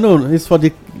say no, it's for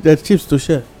the chiefs to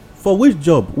share. For which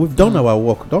job? We've done our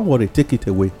work. Don't worry, take it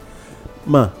away.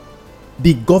 Ma,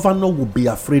 the governor will be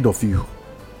afraid of you.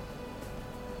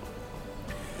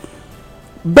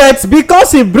 But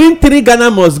because he bring 3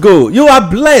 Ghana must go, you are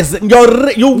blessed.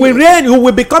 You will reign, you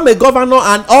will become a governor,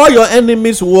 and all your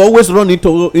enemies will always run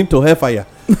into hellfire.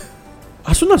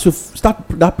 As soon as you start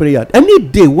that prayer, any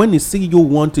day when you see you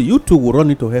want to, you too will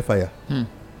run into hellfire.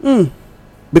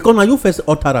 Because now you first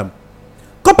utter them.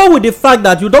 Coupled with the fact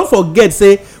that you don't forget,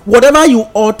 say, whatever you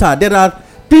utter, there are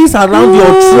things around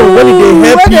your throne when they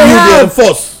help you, they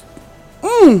enforce.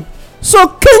 So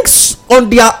kings on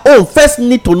their own first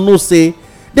need to know, say,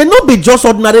 they not be just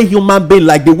ordinary human being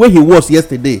like the way he was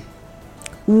yesterday.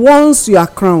 Once you are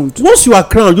crowned,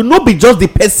 you not be just the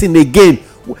person again.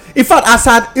 In fact,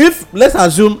 if let's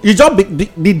assume you just be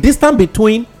the distance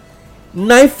between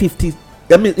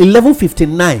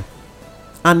 11:59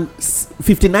 and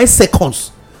 59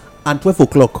 seconds and 12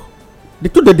 o'clock, the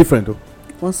two they different though.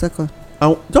 1 second.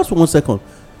 Just 1 second.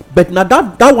 But now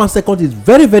that 1 second is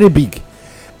very, very big.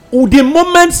 The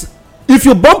moment if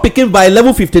you born pikin by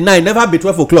 11:59, never be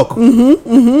 12 o'clock.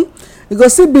 It go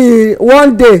still be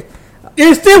one day.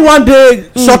 It's still one day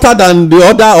shorter than the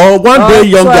other, or one day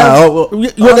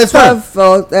younger. You understand?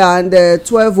 12 and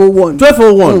 12:01.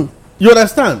 12:01. You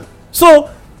understand? So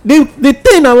the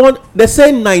thing I want, they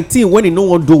say 19 when you no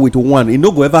want do with 1, you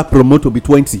no go ever promote to be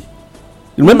 20.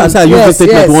 Remember, I said I used this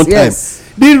statement one time.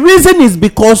 The reason is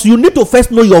because you need to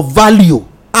first know your value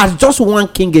as just one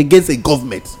king against a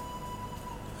government.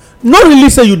 Not really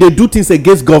say you dey do things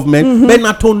against government, but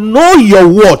na to know your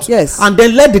worth, and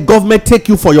then let the government take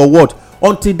you for your word.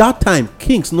 Until that time,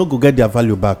 kings no go get their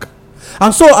value back.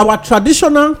 And so our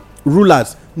traditional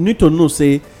rulers need to know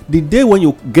say the day when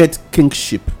you get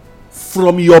kingship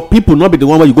from your people, not be the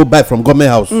one where you go buy from government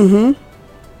house.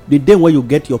 The day when you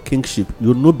get your kingship,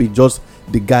 you no be just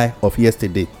the guy of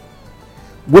yesterday.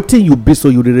 Wetin you be, so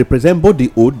you dey represent both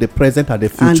the old, the present, and the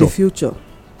future. And the future.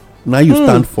 Now you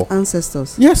stand for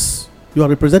Ancestors. yes, you are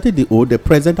representing the old, the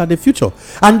present, and the future.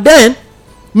 And then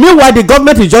meanwhile the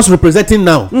government is just representing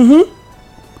now.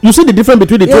 You see the difference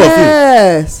between the two of you.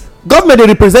 Yes. Government dey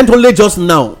represent only just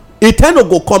now. A ten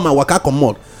go come and waka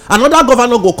comot, another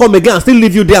governor go come again and still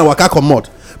leave you there and waka comot.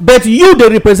 But you dey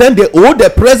represent the old, the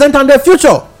present, and the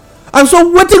future. And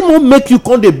so wetin more make you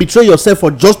come dey betray yourself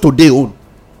for just today own?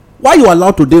 Why you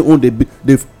allow today own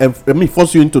dey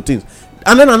force you into things?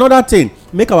 And then another thing,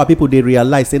 make our people dey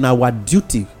realize say na our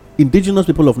duty, indigenous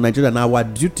people of Nigeria, na our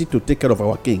duty to take care of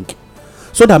our king,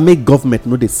 so that make government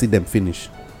no dey see them finish.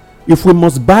 If we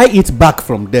must buy it back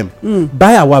from them,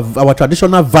 buy our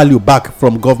traditional value back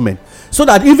from government, so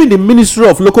that even the Ministry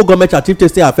of Local Government and Chief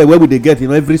State Affairs where we dey get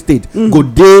in every state go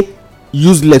dey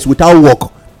useless without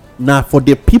work. Now for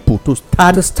the people to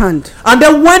stand. And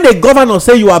then when the governor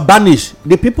say you are banished,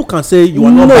 the people can say you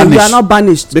are not banished. No, you are not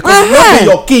banished. Because you not be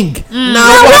your king.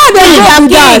 Now where they do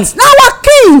that? Now our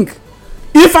king.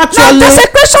 If actually,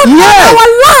 desecration of our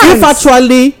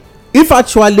land. If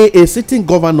actually a sitting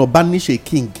governor banish a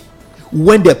king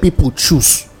when the people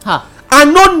choose, I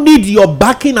no need your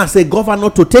backing as a governor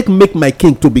to make my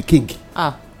king to be king.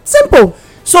 Simple.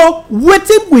 So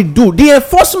wetin we do, the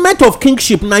enforcement of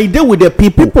kingship na e dey with the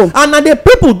people. And na the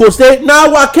people go say na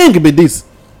our king be this.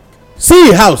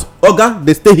 See house, oga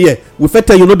dey stay here, we fit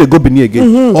tell you no dey go Benin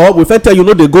again, or we fit tell you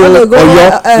no dey go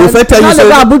Oyo, we fit tell you say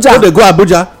no dey go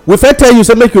Abuja, we fit tell you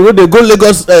say make you no dey go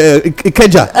Lagos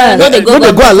Ikeja, no dey go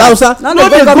Alausa, no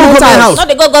dey go government house, no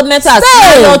dey go government house.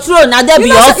 Na your throne, na there be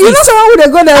your office. You know someone who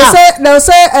dey go there they'll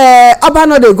say Oba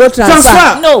no dey go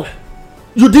transfer. No.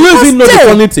 You didn't even know the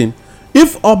funny thing.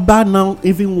 If Oba now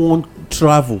even want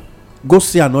travel, go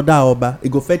see another Oba, he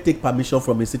go first take permission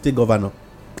from a city governor.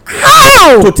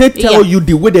 How? To tell you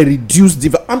the way they reduce the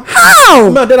how?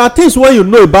 Man, there are things when you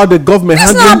know about the government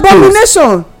handling things.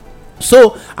 Abomination.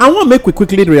 So I want to make we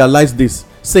quickly realize this.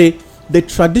 Say the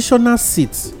traditional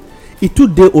seats, it too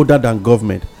dey older than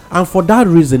government, and for that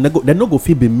reason they no go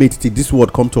fit be made till this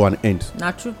world come to an end.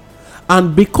 Not true.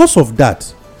 And because of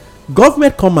that,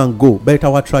 government come and go, but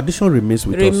our tradition remains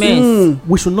with us.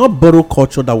 We should not borrow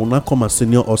culture that will not come and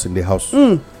senior us in the house.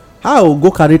 How I will go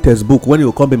carry textbook when you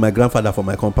will come be my grandfather for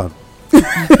my compound?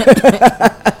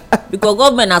 Because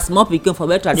government na small pikin for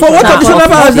where traditional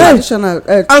traditional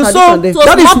and so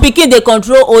small pikin dey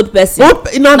control old person.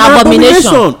 Na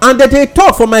abomination. And they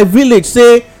talk for my village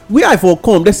say where I for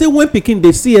come, they say when pikin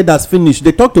dey see elders finish,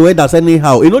 they talk to elders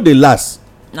anyhow, e no dey last.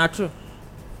 Na true.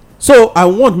 So I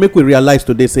want make we realize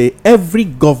today say every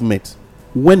government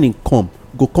when e come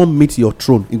go come meet your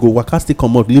throne, e go waka still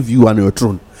comot leave you and your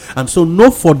throne. And so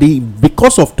no for the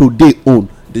because of today own,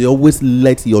 they always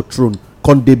let your throne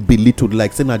come dey belittled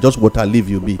like say na just water leave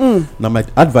you be. Na my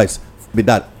advice be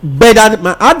that. But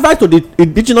my advice to the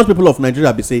indigenous people of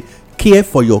Nigeria be say care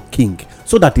for your king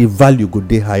so that the value go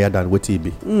dey higher than wetin e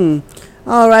be.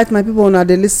 All right, my people, now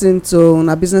they listen to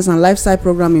our business and lifestyle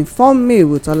program Inform Me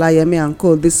with Olayemi and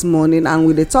Co this morning, and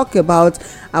we dey talk about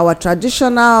our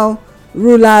traditional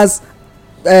rulers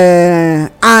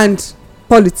and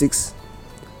politics.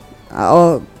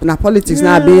 Or na politics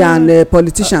na be and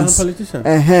politicians.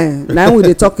 Now we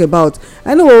dey talk about.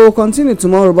 Anyway, we'll continue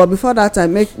tomorrow, but before that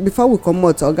time, before we come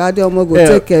out, Oga Adeomo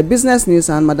go take business news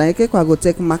and Madam Ikekwa go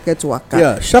take market waka.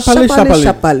 Yeah, sharply.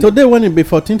 Today when it be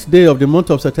 14th day of the month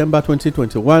of September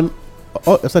 2021,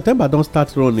 September don't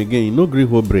start run again, no green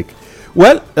hole break.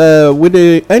 Well, with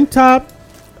the enter,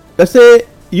 let's say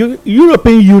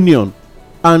European Union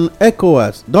and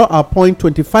ECOWAS don appoint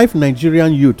 25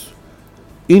 Nigerian youth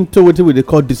into what they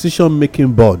call decision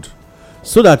making board,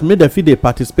 so that make them fit dey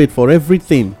participate for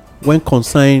everything when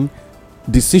concern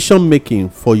decision making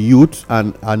for youth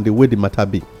and the way the matter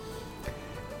be.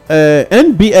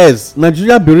 NBS,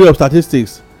 Nigeria Bureau of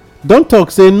Statistics, don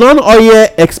talk say non-oil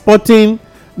exporting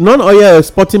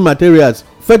materials,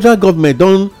 federal government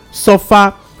don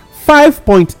suffer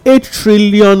 5.8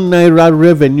 trillion naira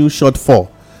revenue shortfall,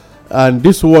 and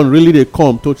this one really dey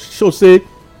come to show say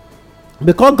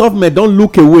because government don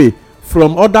look away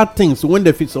from other things when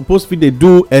they suppose fit dey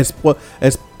do export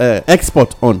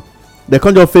on, they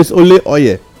can't just face only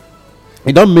oil.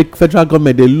 E don make federal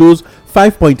government dey lose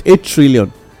 5.8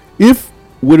 trillion. If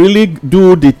we really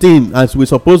do the thing as we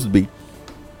suppose be,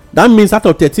 that means out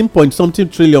of 13 point something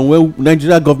trillion wey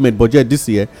Nigeria government budget this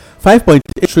year,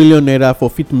 5.8 trillion naira for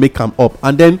fit make am up,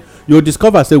 and then you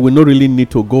discover say we no really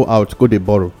need to go out go dey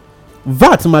borrow.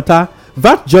 VAT matter,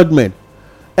 VAT judgment,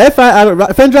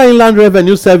 FIR, Federal Inland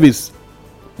Revenue Service,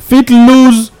 fit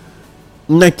lose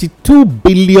 92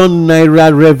 billion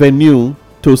naira revenue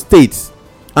to states.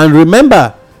 And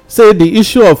remember, say the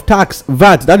issue of tax,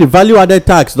 VAT, that the value added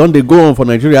tax, don't they go on for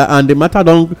Nigeria, and the matter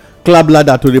don't climb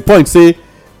ladder to the point, say,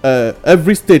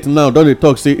 every state now don't they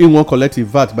talk, say, in one collective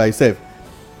VAT by itself.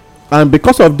 And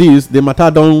because of this, the matter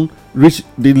don't reach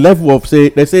the level of, say,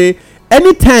 they say,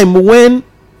 anytime when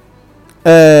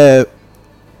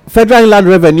Federal Inland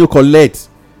Revenue collect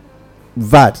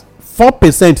VAT,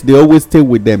 4% they always stay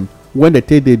with them when they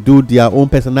do their own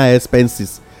personal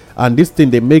expenses. And this thing,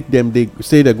 they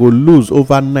say they go lose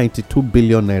over 92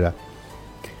 billion naira.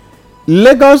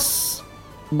 Lagos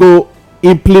go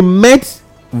implement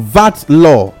VAT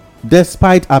law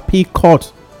despite appeal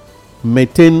court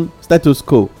maintain status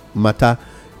quo matter.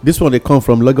 This one they come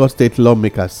from Lagos state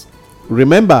lawmakers.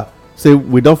 Remember, say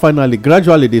we don't finally,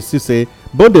 gradually they see say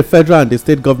both the federal and the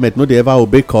state government no they ever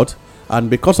obey court, and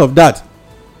because of that,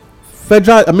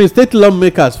 state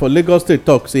lawmakers for Lagos state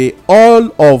talk say all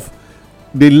of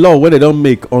the law wey they don't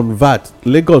make on VAT,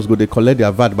 Lagos go they collect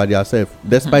their VAT by themselves,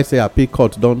 despite say appeal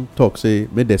court don't talk say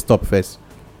make they stop first.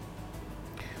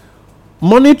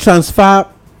 Money transfer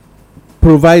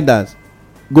providers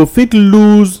go fit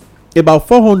lose about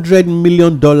 $400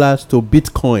 million to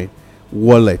Bitcoin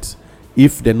wallet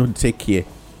if they don't take care.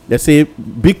 They say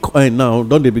Bitcoin now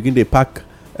don't they begin they pack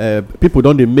people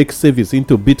don't they make savings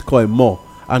into Bitcoin more,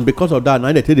 and because of that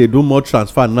now they do more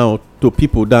transfer now to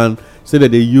people than say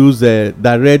that they use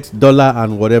direct dollar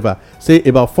and whatever. Say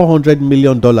about $400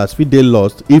 million if they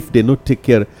lost if they not take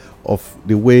care of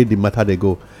the way the matter they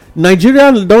go.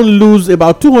 Nigeria don't lose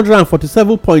about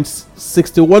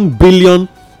 247.61 billion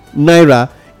naira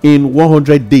in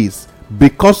 100 days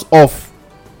because of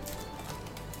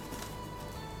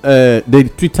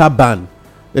the Twitter ban.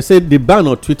 They say the ban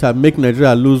on Twitter make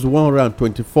Nigeria lose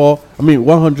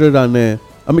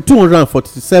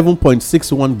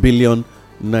 247.61 billion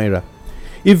naira.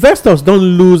 Investors don't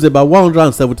lose about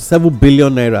 177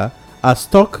 billion naira as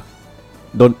stock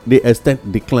don't they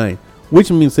extend decline, which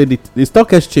means say the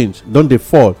stock exchange don't they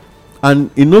fall,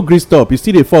 and in no green stop, you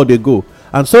see they fall they go,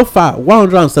 and so far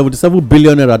 177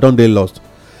 billion naira don't they lost.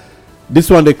 This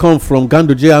one they come from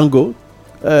Ganduje Ango,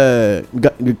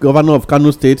 the governor of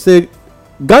Kano State. Say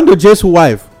Ganduje's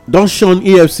wife don't shun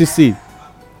EFCC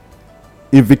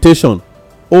invitation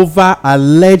over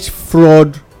alleged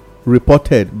fraud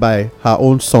reported by her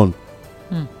own son.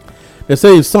 They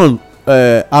say his son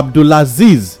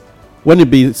Abdulaziz, when he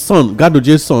be son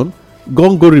Ganduje's son,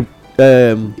 go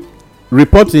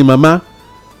report him mama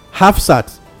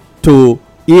Hafsat to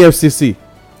EFCC.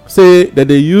 Say that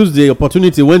they use the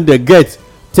opportunity when they get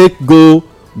take go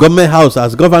government house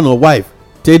as governor wife,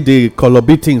 take the color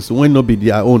beatings when no be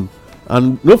their own.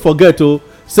 And don't forget to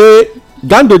say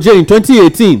Ganduje in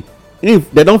 2018,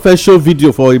 if they don't first show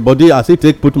video for a body as he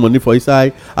take put money for his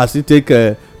side, as he take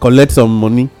collect some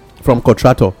money from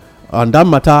contractor, and that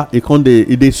matter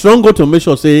they strong go to make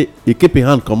sure say he keep his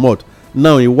hand come out.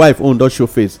 Now his wife own don't show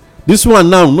face. This one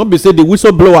now not be say the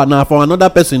whistleblower now for another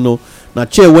person, no. Now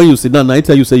chair when you sit down, I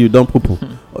tell you say you don't poo.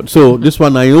 So this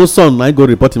one now your own son, I go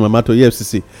report him mama to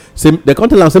EFCC. Say they come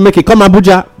tell am say make he come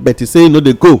Abuja, but he say no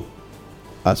they go.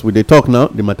 As we they talk now,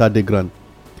 the matter they grant.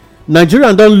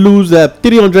 Nigerian don't lose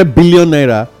 300 billion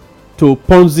naira to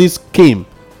Ponzi scheme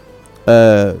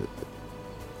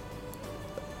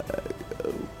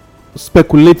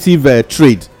speculative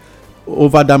trade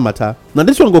over that matter. Now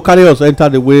this one go carry us enter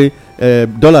the way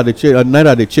dollar they change,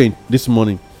 naira they change this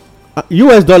morning.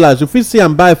 US dollars, you fit see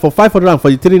and buy for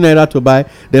 543 naira to buy,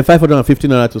 then 550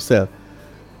 naira to sell.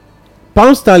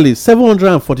 Pound sterling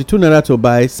 742 naira to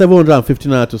buy, 750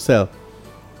 naira to sell.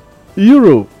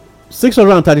 Euro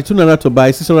 632 naira to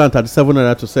buy, 637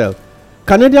 naira to sell.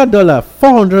 Canadian dollar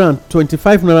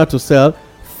 425 naira to sell,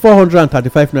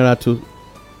 435 naira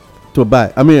to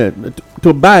buy. I mean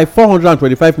to buy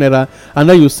 425 naira and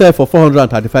then you sell for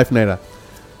 435 naira.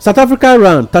 South Africa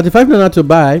rand 35 naira to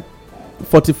buy,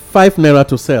 45 naira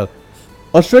to sell.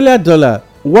 Australia dollar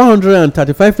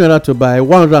 135 naira to buy,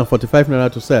 145 naira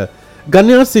to sell.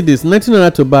 Ghanaian cedis 90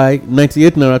 naira to buy,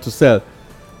 98 naira to sell.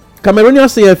 Cameroonian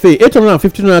CFA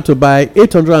 850 naira to buy,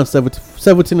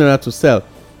 870 naira to sell.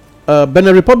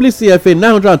 Benin Republic CFA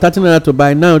 930 naira to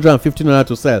buy, 950 naira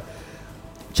to sell.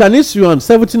 Chinese yuan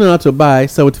 70 naira to buy,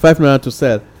 75 naira to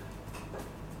sell.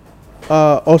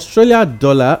 Australia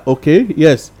dollar, okay,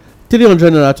 yes,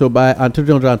 300 naira to buy and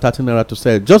 330 naira to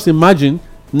sell. Just imagine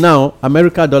now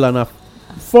America dollar now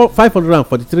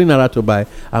 543 naira to buy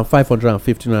and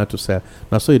 550 naira to sell.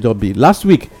 Now so it will be last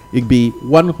week it be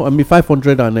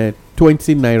 520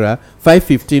 520 naira,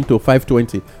 515 to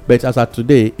 520. But as of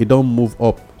today, it don't move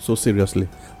up so seriously.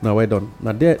 Now well done.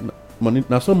 Now there money.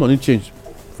 Now some money change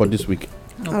for this week.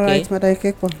 Okay. All right, Madam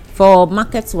Ikekwa. For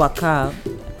market waka,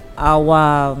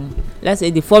 our let's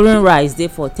say the foreign rice dey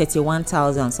for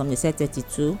 31,000. Some dey say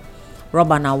 32.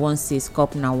 Rubber na 16,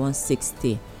 cup na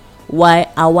 160.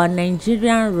 While our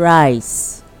Nigerian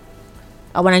rice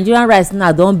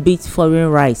now don beat foreign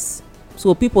rice.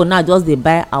 So people now just dey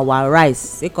buy our rice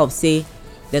sake of say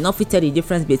dem no fit tell the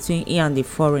difference between e and the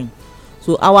foreign.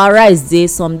 So our rice dey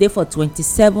some dey for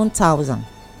 27,000,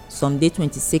 some dey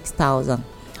 26,000,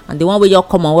 and the one wey just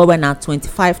come on well na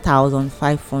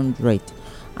 25,500,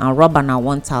 and rubber na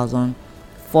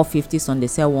 1,450. Some dey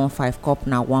sell 15, cup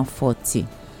na 140.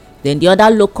 Then the other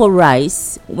local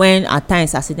rice, when at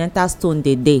times accidental stone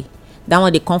dey, that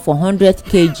one dey come for 100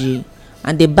 kg,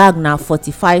 and the bag na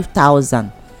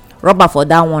 45,000. Rubber for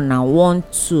that one na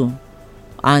 12,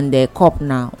 and the cup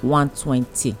na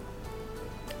 120.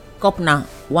 Cup na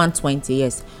 120,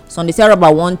 yes. Some dey sell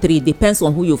rubber 13, depends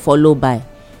on who you follow buy.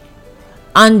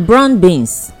 And brown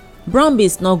beans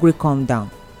no gree come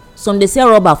down. Some dey sell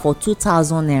rubber for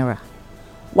 2,000 naira,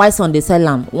 while some dey sell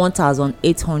am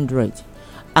 1,800.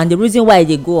 And the reason why e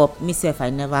dey go up, me sef I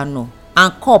never know.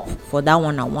 And cup for that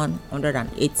one na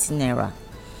 180 naira.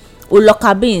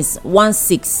 Oloka beans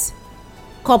 16,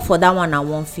 cup for that one na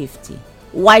 150.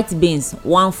 White beans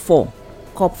 14,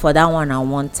 cup for that one na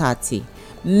 130.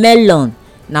 Melon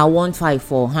na 15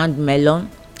 for hand melon,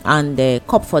 and the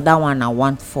cup for that one na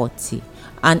 140.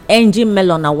 And engine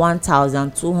melon na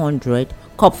 1,200,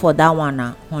 cup for that one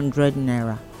na 100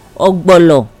 naira.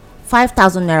 Ogbolo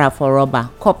 5,000 naira for rubber,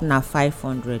 cup na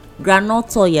 500.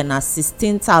 Groundnut oil na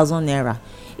 16,000 naira.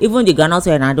 Even the groundnut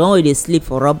oil na the one wey dey sleep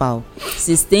for rubber,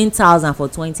 16,000 for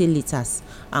 20 litres,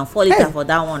 and 4 litres for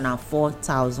that one na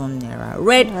 4,000 naira.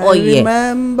 Red oil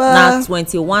na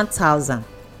 21,000,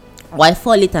 while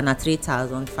 4 litre na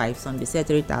 3,500. Some dey say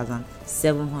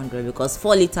 3,700, because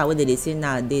 4 litre wey dey say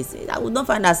nowadays, we don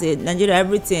find out say Nigeria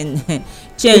everything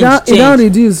change. E don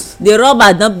reduce. The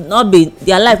rubber not be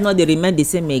their life, not dey remain the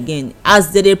same again.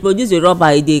 As they dey produce the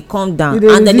rubber, e dey come down,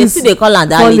 and then they still dey call am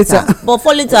that litre. But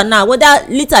 4 litre now, whether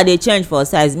litre dey change for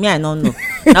size, me I no know.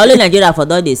 Na only Nigeria for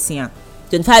don dey see am.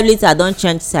 25 litre don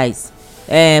change size,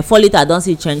 4 litre don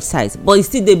still change size, but e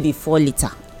still dey be 4 litre.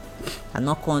 I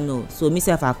no come know, so me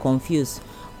sef I confused.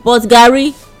 But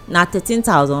garri na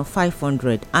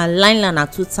 13,500, and line na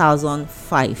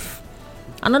 2,005.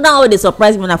 Another one wey dey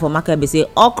surprise me now for market be say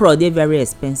okra dey very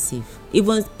expensive,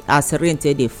 even as rain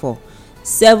take dey fall.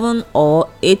 7 or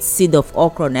 8 seed of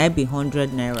okra na be 100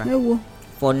 naira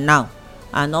for now.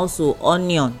 And also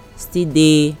onion still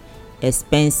dey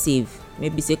expensive,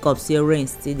 maybe sake of say rain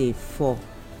still dey fall.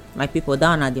 My people,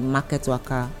 down at the market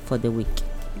waka for the week.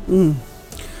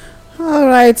 All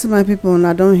right, my people,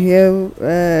 una don hear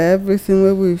everything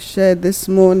wey we shared this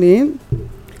morning.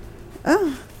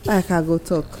 Like I go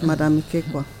talk, Madam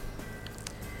Ikekwa.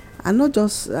 I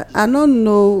no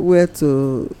know where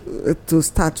to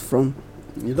start from.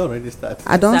 You don't already start.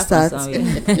 I don't start.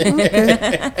 Okay.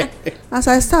 As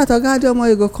I start, Oga Adeomo,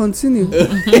 you go continue,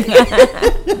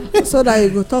 so that you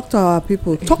go talk to our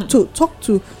people,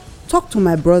 talk to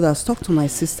my brothers, talk to my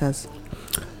sisters,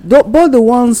 both the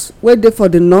ones wey dey for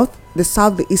the north, the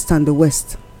south, the east, and the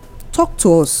west. Talk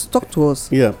to us.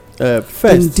 Yeah. First,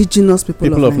 indigenous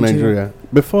people of Nigeria.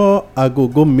 Before I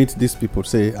go meet these people,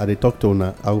 say I dey talk to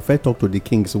una, I will first talk to the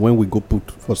kings when we go put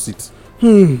for seats.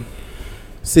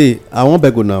 See, I wan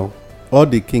beg you now, all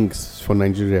the kings for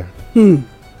Nigeria,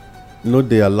 no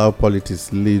dey allow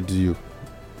politics lead you,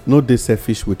 no dey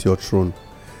selfish with your throne.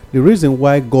 The reason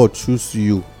why God choose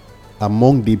you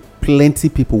among the plenty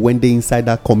people when they inside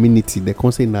that community, they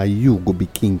can say na you go be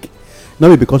king. Not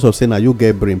be because of saying na you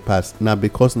get brain pass, na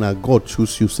because na God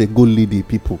choose you, say go lead the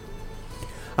people.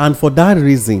 And for that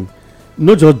reason,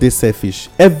 not just dey selfish,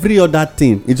 every other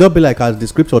thing, it just be like as the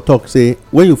scripture talk, say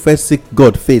when you first seek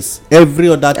God face, every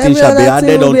other thing shall be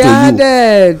added unto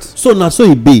you. So na so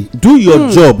it be. Do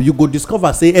your job, you go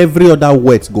discover say every other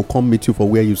words go come meet you for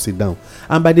where you sit down.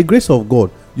 And by the grace of God,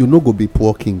 you no go be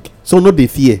poor king. So no dey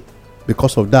fear.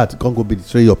 Because of that, God go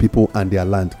betray your people and their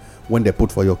land when they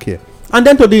put for your care. And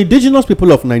then to the indigenous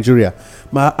people of Nigeria,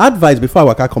 my advice before I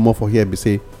waka come off for here be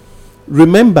say,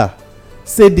 remember,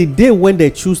 say the day when they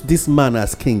choose this man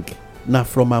as king, na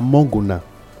from among una,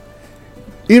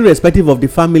 irrespective of the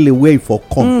family where he for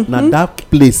come, na that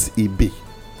place he be.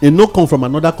 You no come from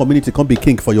another community, come be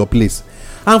king for your place.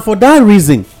 And for that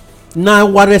reason, na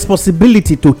our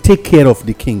responsibility to take care of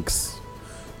the kings,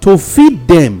 to feed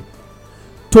them,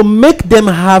 to make them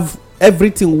have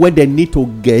everything where they need to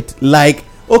get. Like,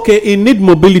 okay, he need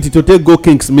mobility to take go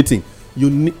king's meeting.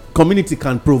 Community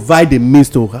can provide a means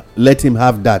to let him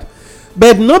have that.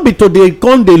 But not be to dey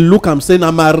come dey look am say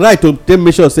na my right to take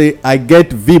make sure say I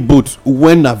get V-boot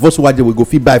when na Volkswagen we go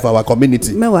fit buy for our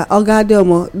community. Meanwhile, oga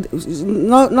adeomo,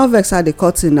 no vex how dey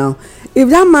cut it now. If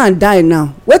that man die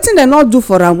now, wetin dem no do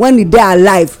for am when he dey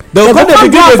alive? Dem come dey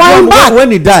begin dey drum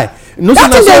when he die. No,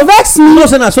 that thing dey vex me. No,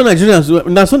 say na so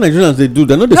Nigerians dey do.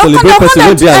 Dem no dey celebrate person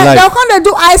wey dey alive. Dem come dey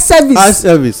do eye service. Eye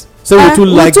service. So we too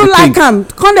like the king. Am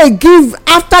come dey give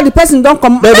after the person don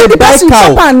come. Dem dey buy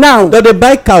cow now. Dem dey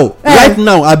buy cow right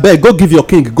now. Abeg go give your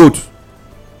king goat.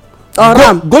 Or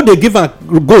ram. Go dey give am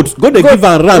goat. Go dey give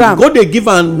am ram. Go dey give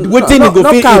am wetin he go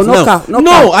fit eat now.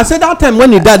 No, I say that time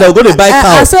when he die dem go dey buy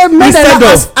cow. I say make dem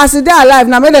as he dey alive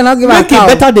now make dem no give am cow.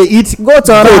 Make e better dey eat goat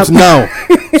now.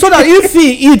 So that if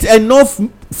he eat enough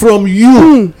from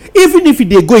you, even if he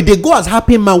dey go as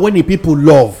happy man when the people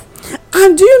love.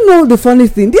 And do you know the funny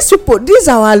thing, these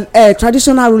our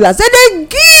traditional rulers, they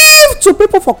give to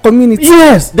people for community.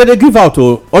 Yes, they give out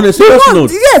on a serious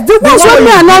note. Yes, the ones wey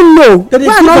me I no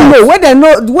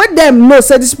know wey dem know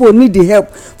say these people need the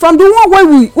help, from the one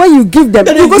wey you give them,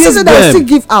 you go see say dem still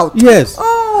give out. Yes.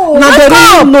 Now they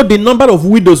really know the number of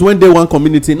widows when they one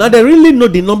community. Now they really know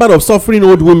the number of suffering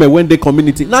old women when they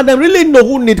community. Now they really know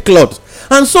who need clothes.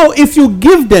 And so if you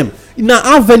give them na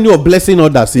avenue of blessing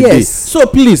others. Yes. So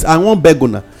please, I wan beg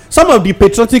una, some of the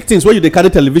patriotic things wey you dey carry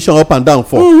television up and down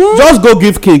for, just go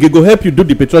give king. It go help you do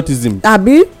the patriotism.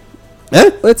 Abi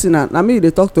wetin na me you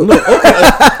dey talk to? No, okay.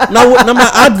 Now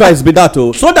my advice be that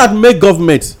so that make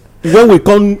government when we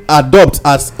come adopt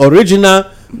as original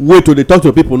way to dey talk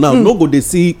to people now, no go dey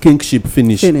see kingship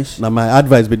finish. Na my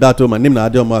advice be that my name na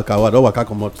Adeomo Akawa. I don waka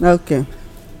comot. Okay.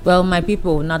 Well, my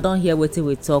people, now don hear wetin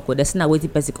we talk. They say na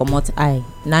wetin person comot eye,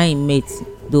 na im mate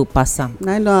do pass am.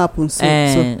 Na don happen so.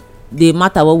 The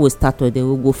matter wey we start today,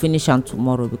 we go finish am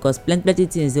tomorrow because plenty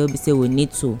things dey be say we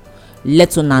need to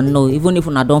let una know. Even if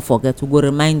una don forget, we go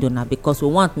remind una because we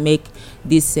want make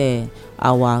this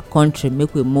our country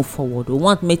make we move forward. We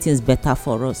want make things better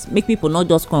for us. Make people not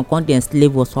just come dey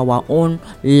enslave us for our own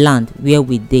land where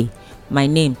we dey. My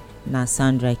name na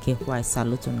Sandra Ikekwa. I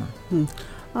salute una.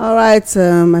 All right,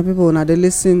 my people, now they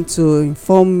listen to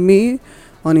Inform Me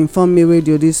on Inform Me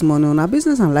Radio this morning on our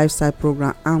business and lifestyle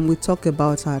program, and we talk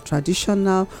about our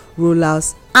traditional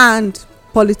rulers and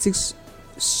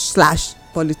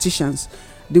politics/politicians.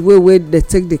 The way they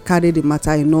take the carry the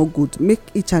matter is no good. Make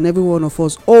each and every one of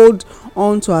us hold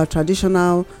on to our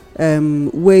traditional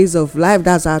ways of life.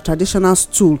 That's our traditional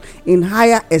stool in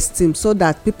higher esteem, so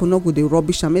that people no go dey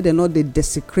rubbish and make dem not dey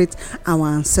desecrate our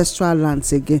ancestral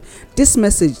lands again. This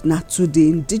message na to the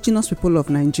indigenous people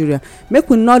of Nigeria. Make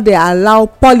we not dey allow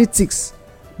politics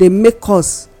dey make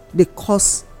us dey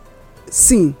cause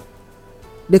sin,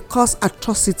 dey cause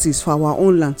atrocities for our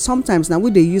own land. Sometimes na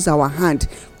we dey use our hand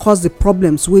cause the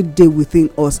problems wey dey within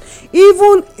us.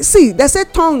 Even see, they say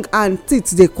tongue and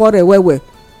teeth dey quarrel well.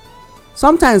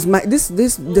 Sometimes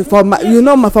for my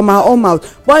own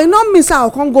mouth, but e no mean say I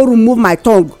can't go remove my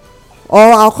tongue or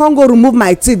I can't go remove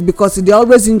my teeth because they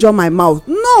always injure my mouth.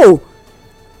 No,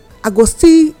 I go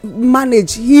still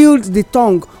manage heal the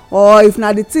tongue, or if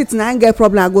na the teeth na get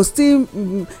problem, I go still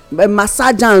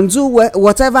massage and do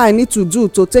whatever I need to do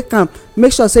to take am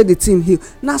make sure say the thing heal.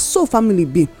 Na so family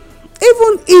be.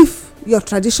 Even if your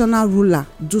traditional ruler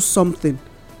do something,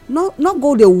 no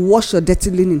go dey wash your dirty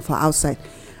linen for outside.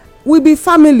 We be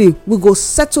family, we go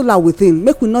settle am within.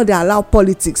 Make we no dey allow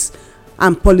politics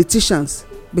and politicians,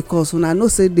 because una know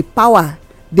say the power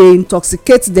dey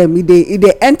intoxicate them. E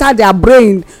dey enter their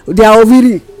brain, their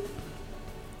ovary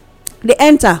dey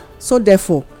enter. So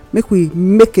therefore, make we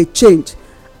make a change,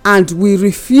 and we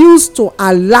refuse to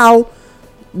allow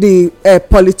the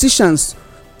politicians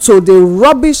to dey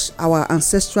rubbish our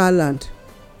ancestral land.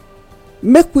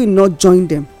 Make we not join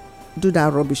them do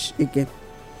that rubbish again.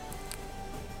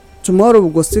 Tomorrow we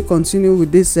go still continue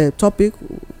with this topic,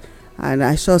 and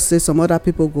I sure say some other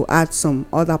people go add some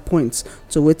other points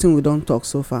to wetin we don talk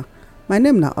so far. My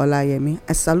name na Olayemi.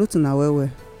 I salute una well.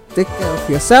 Take care of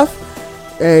yourself.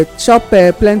 Chop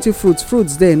plenty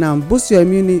fruits dey now, boost your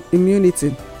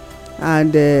immunity,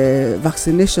 and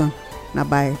vaccination na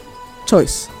by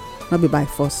choice, not be by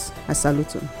force. I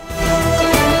salute una.